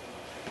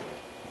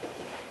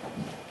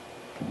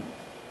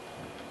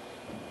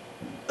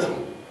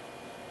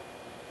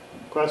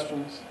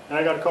 Questions? And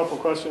I got a couple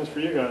questions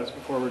for you guys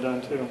before we're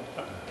done too.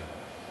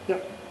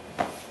 Yep.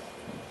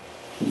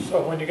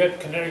 So when you get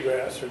canary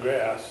grass or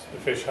grass, the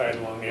fish hide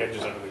along the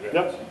edges under the grass.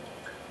 Yep.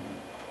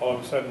 All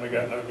of a sudden we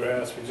got no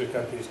grass, we just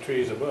got these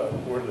trees above.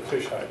 Where do the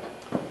fish hide?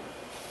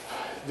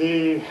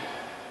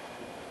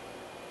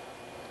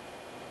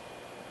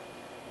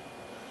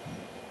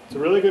 It's a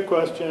really good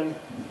question.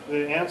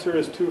 The answer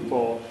is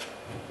twofold.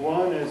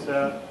 One is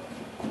that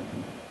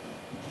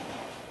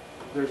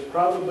there's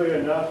probably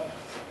enough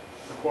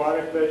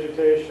aquatic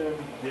vegetation,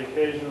 the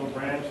occasional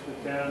branch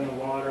that's down in the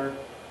water,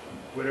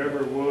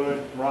 whatever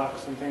wood,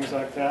 rocks and things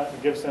like that,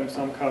 it gives them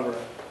some cover.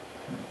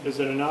 Is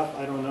it enough?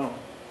 I don't know.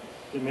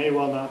 It may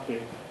well not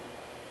be.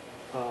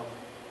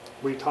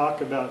 We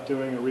talk about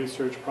doing a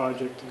research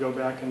project to go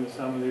back into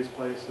some of these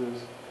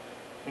places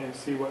and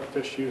see what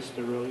fish use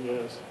there really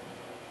is.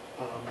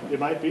 It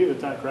might be that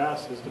that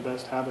grass is the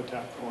best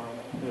habitat for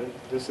them.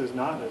 This is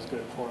not as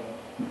good for them.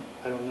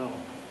 I don't know.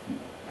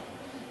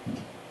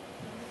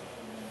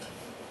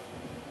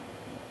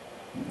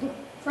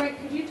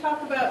 Frank, could you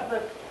talk about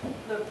the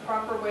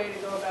proper way to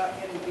go about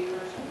getting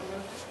beavers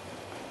removed?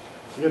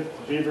 To get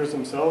the beavers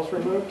themselves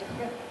removed?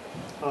 Yeah.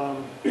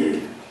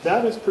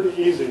 That is pretty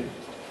easy.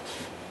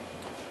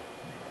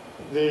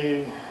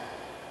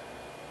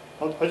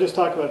 I'll just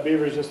talk about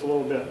beavers just a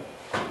little bit.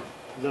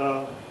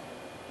 The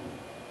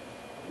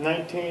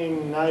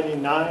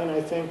 1999,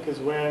 I think, is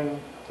when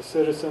the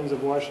citizens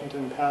of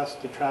Washington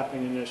passed the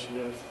trapping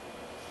initiative,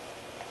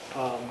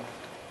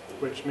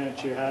 which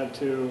meant you had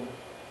to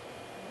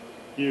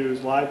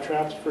use live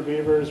traps for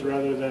beavers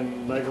rather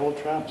than leg hold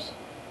traps.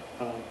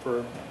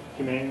 for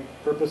humane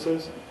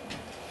purposes.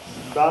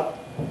 About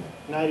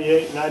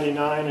 98,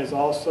 99 is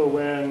also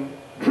when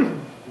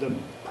the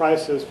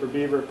prices for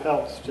beaver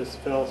pelts just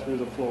fell through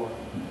the floor.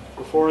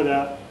 Before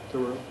that,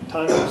 there were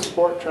tons of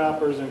sport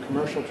trappers and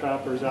commercial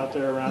trappers out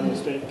there around the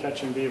state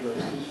catching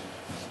beavers.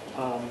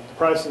 The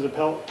prices of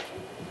pelt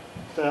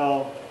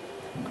fell,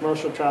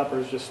 commercial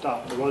trappers just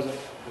stopped. It wasn't,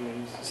 I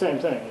mean, it's the same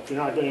thing. If you're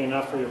not getting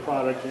enough for your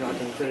product, you're not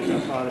going to create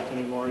that product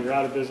anymore. You're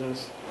out of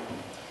business.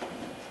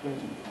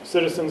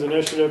 Citizens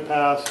Initiative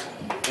passed,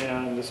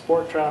 and the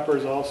sport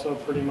trappers also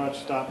pretty much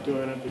stopped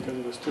doing it because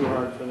it was too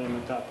hard for them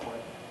at that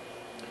point.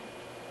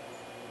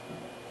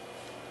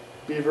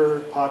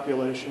 Beaver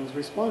populations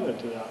responded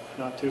to that,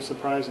 not too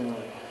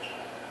surprisingly.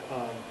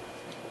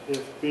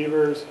 If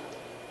beavers,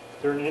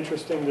 they're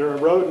a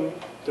rodent,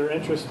 they're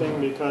interesting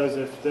because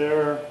if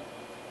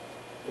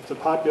the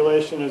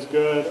population is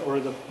good or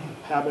the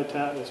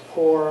habitat is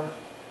poor,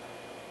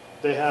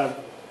 they have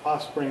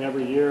offspring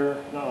every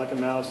year, not like a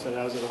mouse that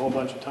has it a whole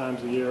bunch of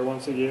times a year.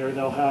 Once a year,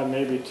 they'll have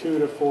maybe 2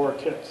 to 4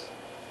 kits.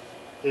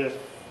 If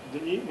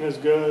the eating is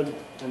good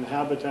and the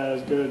habitat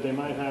is good, they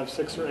might have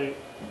 6 or 8.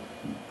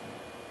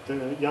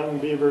 The young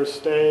beavers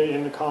stay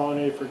in the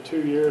colony for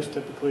 2 years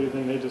typically,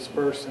 then they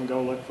disperse and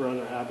go look for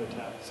other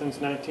habitat.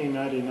 Since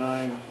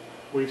 1999,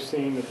 we've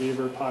seen the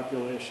beaver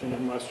population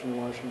in western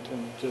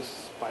Washington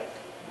just spike.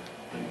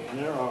 I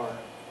mean, there are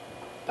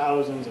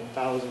thousands and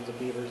thousands of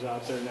beavers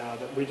out there now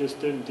that we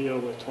just didn't deal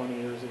with 20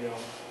 years ago.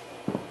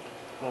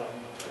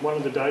 One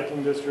of the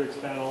diking districts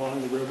down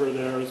along the river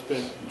there has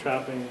been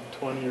trapping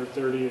 20 or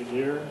 30 a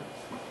year.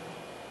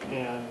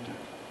 And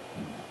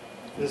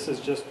this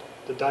is just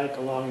the dike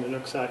along the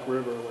Nooksack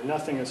River where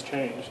nothing has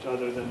changed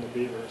other than the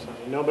beavers.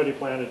 I mean, nobody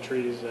planted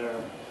trees there.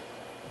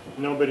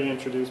 Nobody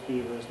introduced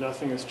beavers.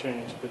 Nothing has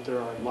changed, but there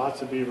are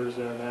lots of beavers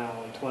there now.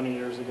 And 20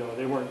 years ago,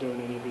 they weren't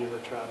doing any beaver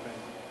trapping.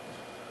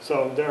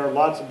 So there are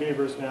lots of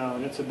beavers now,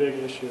 and it's a big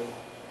issue.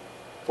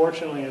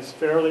 Fortunately, it's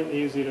fairly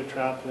easy to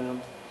trap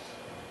them.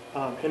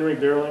 Henry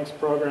Beerling's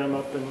program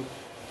up in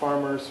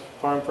Farm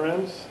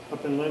Friends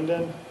up in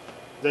Linden,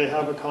 they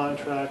have a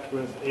contract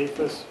with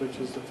APHIS, which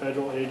is the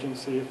federal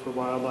agency for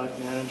wildlife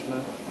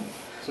management.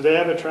 So they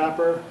have a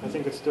trapper. I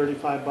think it's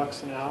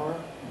 $35 an hour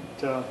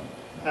to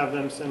have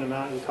them send them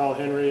out. You call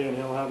Henry and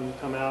he'll have them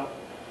come out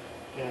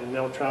and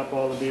they'll trap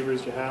all the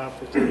beavers you have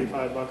for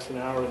 $35 an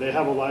hour. They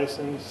have a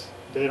license.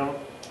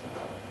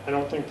 I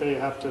don't think they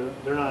have to,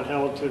 they're not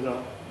held to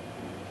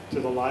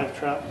the live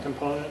trap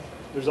component.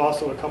 There's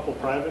also a couple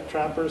private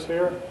trappers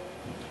here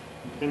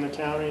in the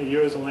county.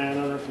 You as a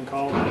landowner can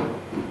call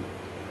them.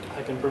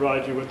 I can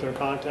provide you with their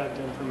contact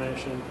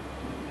information.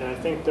 And I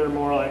think they're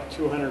more like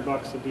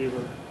 $200 a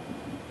beaver.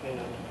 And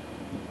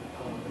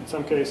in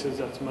some cases,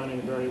 that's money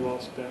very well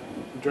spent.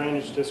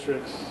 Drainage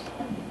districts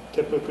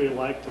typically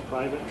like the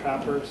private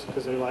trappers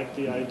because they like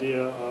the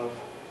idea of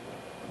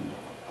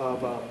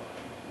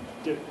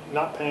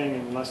not paying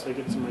unless they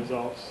get some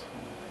results.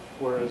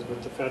 Whereas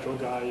with the federal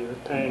guy, you're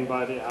paying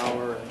by the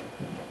hour,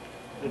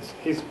 and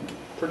he's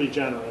pretty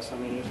generous. I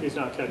mean, if he's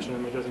not catching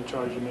them, he doesn't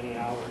charge you many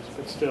hours,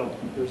 but still,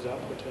 there's that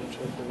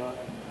potential for not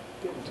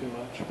getting too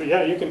much. But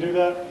yeah, you can do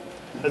that.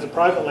 As a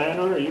private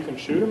landowner, you can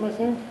shoot them, I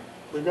think.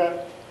 We've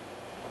got,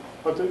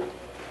 on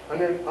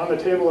the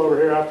table over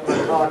here after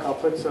my talk, I'll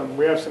put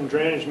we have some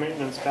drainage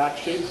maintenance fact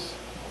sheets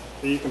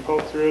that you can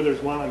poke through.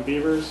 There's one on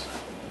beavers.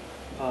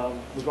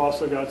 We've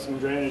also got some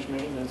drainage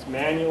maintenance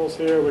manuals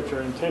here, which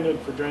are intended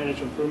for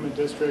drainage improvement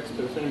districts,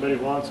 but if anybody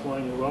wants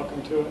one, you're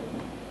welcome to it.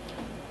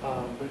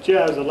 But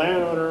yeah, as a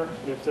landowner,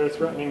 if they're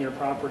threatening your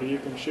property, you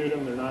can shoot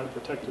them. They're not a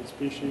protected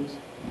species.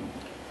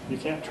 You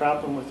can't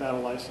trap them without a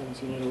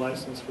license. You need a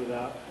license for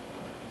that.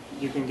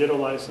 You can get a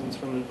license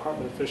from the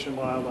Department of Fish and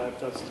Wildlife.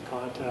 That's the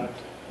contact.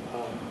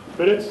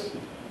 But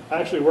I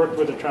actually worked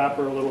with a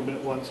trapper a little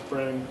bit one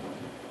spring,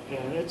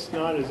 and it's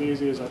not as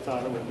easy as I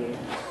thought it would be.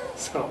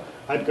 So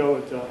I'd go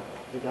with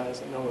the guys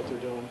that know what they're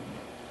doing.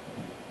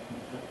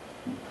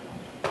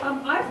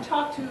 I've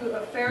talked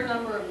to a fair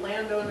number of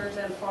landowners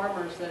and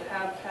farmers that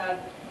have had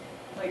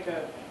like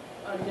a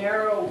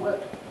narrow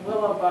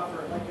willow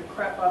buffer, like a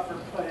crepe buffer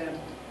put in.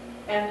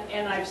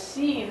 And I've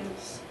seen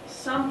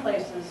some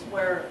places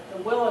where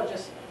the willow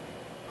just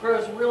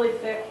grows really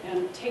thick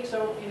and takes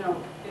over,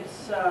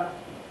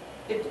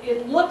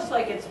 it looks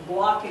like it's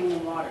blocking the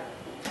water.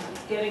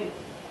 It's getting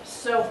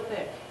so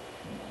thick.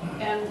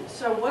 And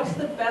so what's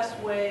the best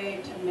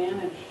way to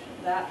manage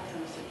that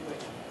kind of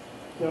situation?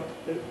 Yep,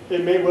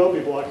 it may well be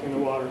blocking the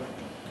water.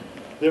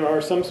 There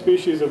are some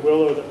species of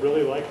willow that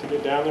really like to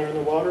get down there in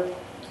the water,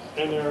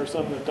 and there are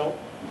some that don't.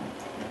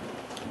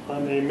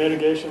 On the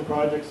mitigation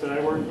projects that I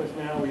work with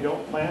now, we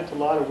don't plant a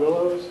lot of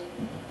willows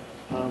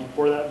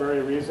for that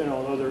very reason,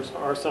 although there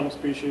are some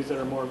species that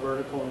are more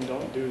vertical and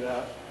don't do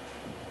that.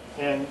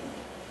 And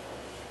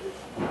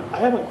I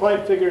haven't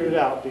quite figured it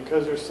out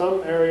because there's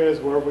some areas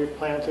where we've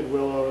planted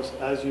willows,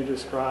 as you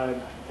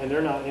described, and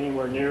they're not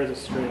anywhere near the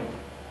stream.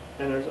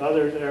 And there's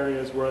other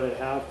areas where they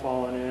have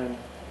fallen in.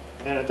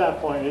 And at that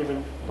point,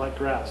 even like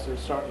grass, they're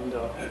starting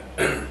to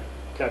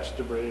catch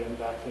debris and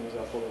back things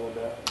up a little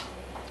bit.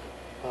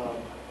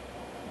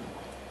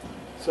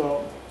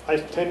 So I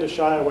tend to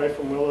shy away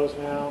from willows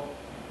now.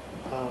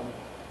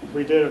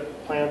 We did a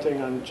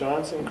planting on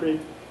Johnson Creek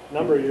a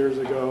number of years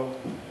ago,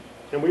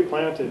 and we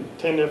planted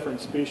 10 different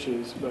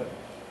species, but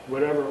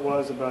whatever it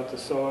was about the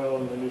soil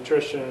and the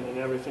nutrition and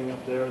everything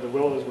up there, the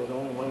willows were the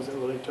only ones that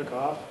really took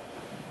off.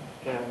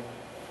 And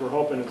we're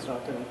hoping it's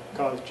not going to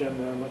cause Jim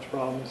there much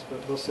problems,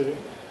 but we'll see.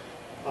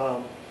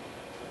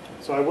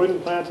 So I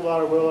wouldn't plant a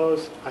lot of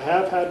willows. I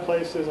have had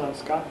places on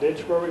Scott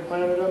Ditch where we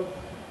planted them,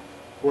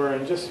 where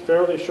in just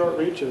fairly short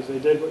reaches they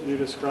did what you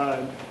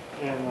described.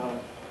 And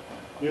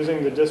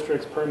using the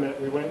district's permit,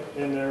 we went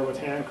in there with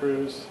hand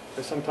crews.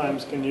 I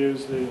sometimes can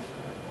use the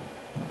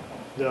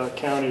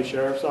county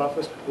sheriff's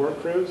office work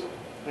crews,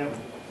 and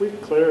we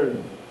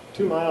cleared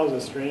 2 miles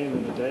of stream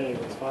in a day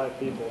with 5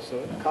 people. So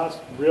it cost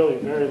really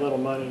very little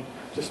money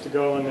just to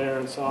go in there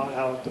and saw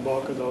out the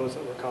bulk of those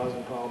that were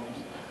causing problems.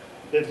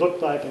 It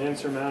looked like an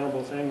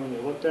insurmountable thing when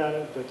you looked at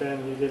it, but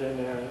then you get in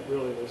there and it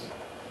really was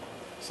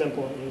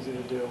simple and easy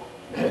to do.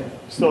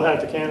 Still had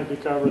the canopy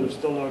cover, there's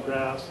still no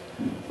grass,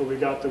 but we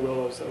got the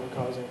willows that were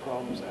causing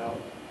problems out,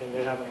 and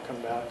they haven't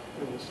come back.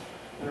 It was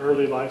an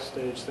early life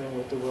stage thing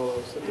with the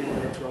willows that they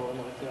were growing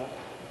like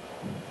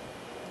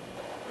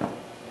that.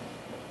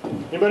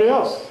 Anybody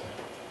else?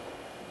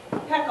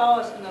 Heck, I'll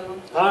ask another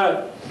one. All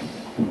right.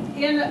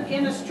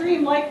 In a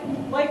stream like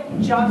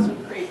Johnson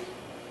Creek,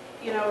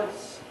 you know,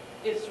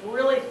 it's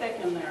really thick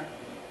in there.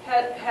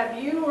 Have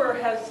you or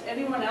has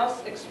anyone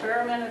else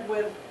experimented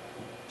with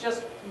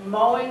just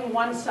mowing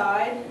one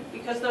side?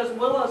 Because those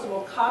willows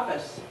will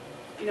coppice.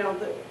 You know,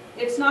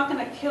 it's not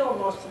going to kill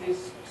most of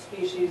these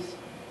species,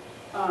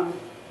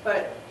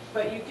 but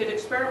you could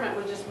experiment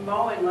with just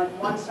mowing like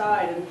one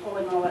side and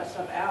pulling all that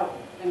stuff out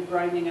and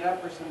grinding it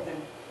up or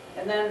something.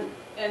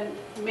 And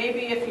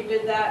maybe if you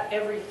did that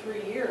every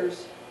 3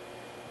 years,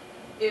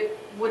 it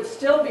would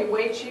still be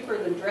way cheaper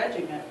than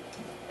dredging it.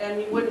 And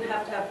you wouldn't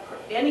have to have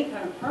any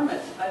kind of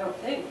permit, I don't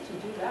think, to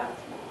do that.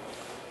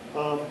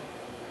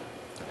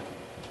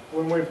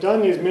 When we've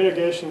done these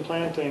mitigation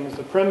plantings,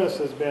 the premise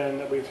has been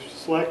that we've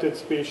selected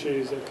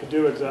species that could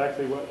do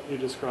exactly what you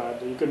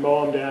described. You could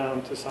mow them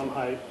down to some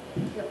height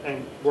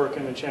and work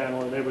in the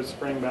channel, and they would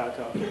spring back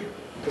up.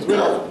 Because we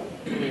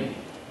don't,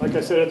 like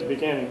I said at the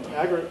beginning,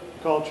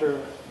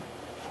 agriculture,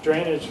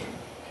 drainage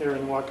here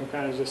in Whatcom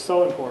County is just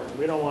so important.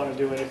 We don't want to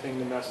do anything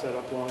to mess that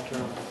up long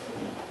term.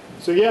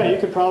 So yeah, you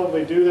could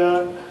probably do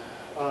that.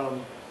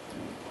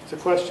 It's a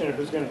question of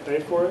who's going to pay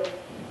for it.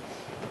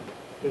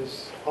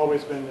 Has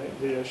always been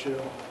the issue.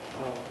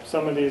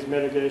 Some of these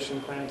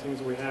mitigation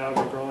plantings we have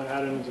are growing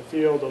out into the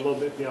field a little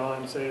bit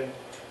beyond, say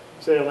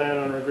a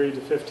landowner agreed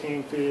to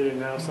 15 feet and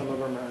now some of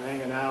them are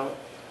hanging out.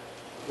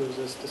 There's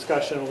this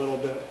discussion a little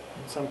bit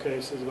in some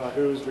cases about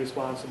who's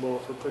responsible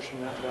for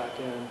pushing that back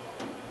in.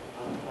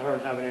 I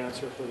don't have an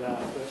answer for that,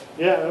 but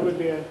yeah, that would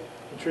be an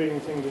intriguing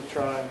thing to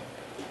try.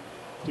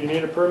 Do you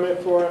need a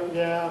permit for it?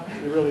 Yeah,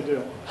 you really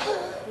do.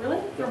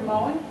 Really? For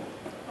mowing?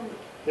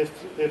 If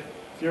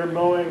you're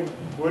mowing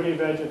woody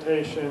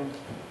vegetation,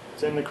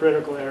 it's in the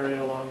critical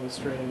area along the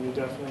stream, you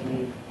definitely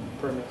need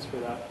permits for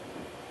that.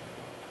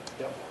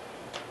 Yep.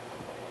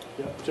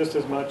 Yep, just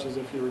as much as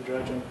if you were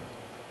dredging.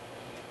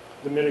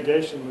 The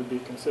mitigation would be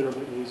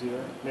considerably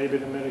easier. Maybe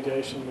the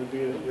mitigation would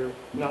be that you're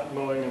not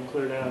mowing them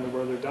clear down to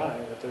where they're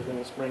dying, that they're going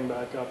to spring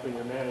back up and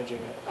you're managing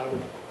it. I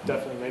would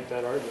definitely make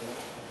that argument.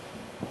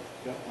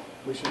 Yeah,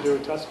 we should do a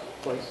test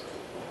place.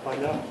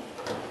 Find out.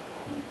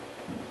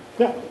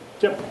 Yeah,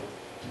 Jim.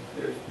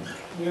 There's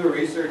new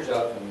research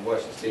out from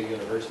Washington State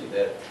University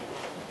that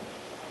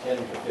 10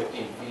 to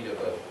 15 feet of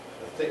a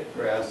thick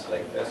grass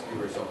like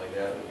fescue or something like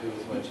that would do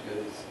as much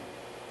good as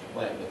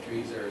planting the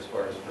trees there as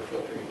far as for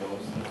filtering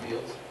those in the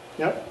fields.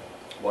 Yep.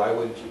 Why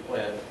wouldn't you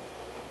plant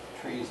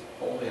trees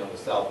only on the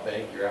south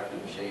bank? You're after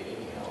the shade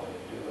anyhow,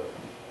 and do it.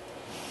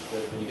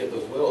 Because when you get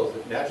those willows,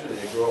 naturally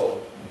they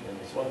grow. And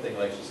it's one thing,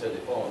 like she said, they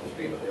fall in the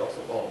stream, but they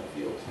also fall in the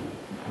fields.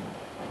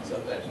 And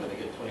sometimes when they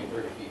get 20,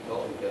 30 feet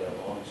tall, you've got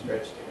a long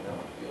stretch sticking out in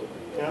the field where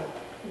you've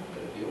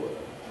got to deal with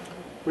them.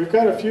 We've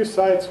got a few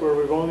sites where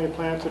we've only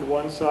planted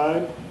one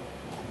side.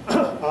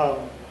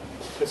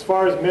 As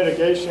far as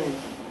mitigation,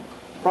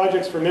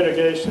 projects for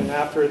mitigation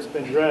after it's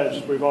been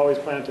dredged, we've always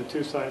planted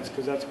 2 sites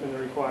because that's been the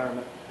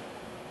requirement.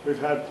 We've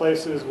had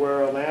places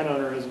where a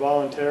landowner has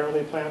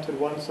voluntarily planted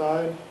one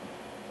side,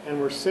 and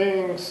we're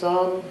seeing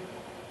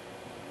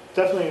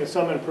definitely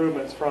some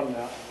improvements from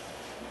that.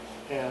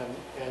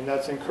 And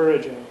that's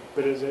encouraging.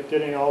 But is it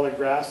getting all the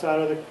grass out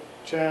of the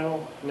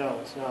channel? No,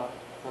 it's not.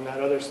 On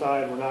that other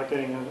side, we're not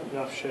getting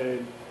enough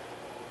shade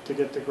to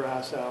get the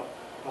grass out.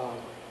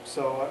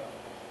 So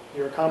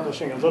you're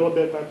accomplishing a little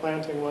bit by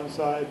planting one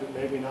side, but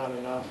maybe not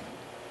enough.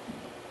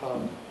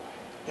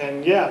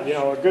 And yeah, you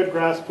know, a good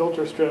grass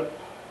filter strip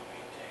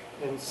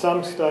in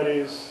some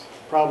studies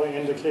probably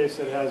indicates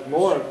that it has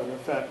more of an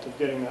effect of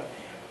getting the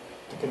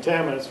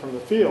contaminants from the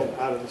field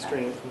out of the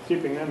stream, from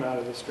keeping them out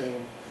of the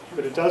stream.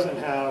 But it doesn't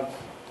have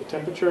the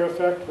temperature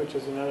effect, which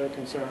is another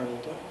concern.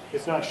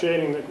 It's not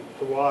shading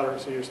the water,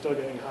 so you're still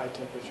getting high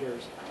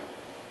temperatures.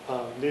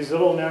 These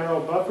little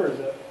narrow buffers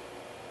that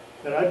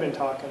that I've been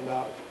talking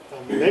about,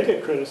 they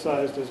get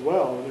criticized as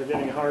well. They're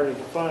getting harder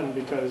to fund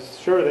because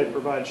sure, they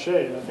provide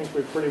shade. I think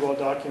we've pretty well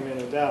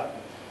documented that.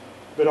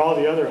 But all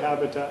the other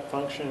habitat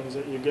functions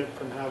that you get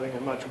from having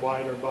a much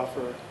wider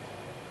buffer,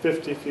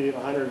 50 feet,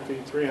 100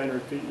 feet,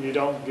 300 feet, you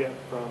don't get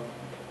from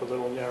a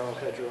little narrow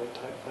hedgerow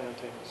type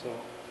planting.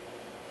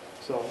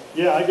 So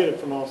yeah, I get it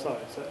from all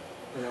sides.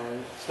 You know,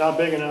 it's not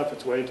big enough,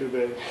 it's way too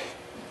big.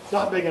 It's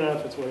not big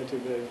enough, it's way too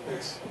big.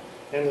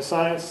 And the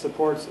science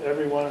supports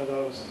every one of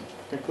those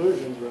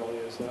conclusions. Really,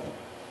 is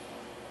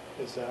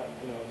that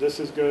you know, this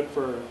is good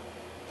for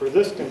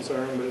this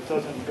concern, but it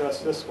doesn't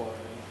address this one.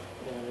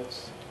 And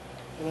it's,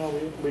 you know,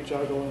 we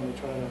juggle and we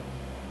try to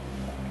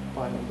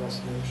find the best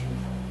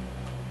solution.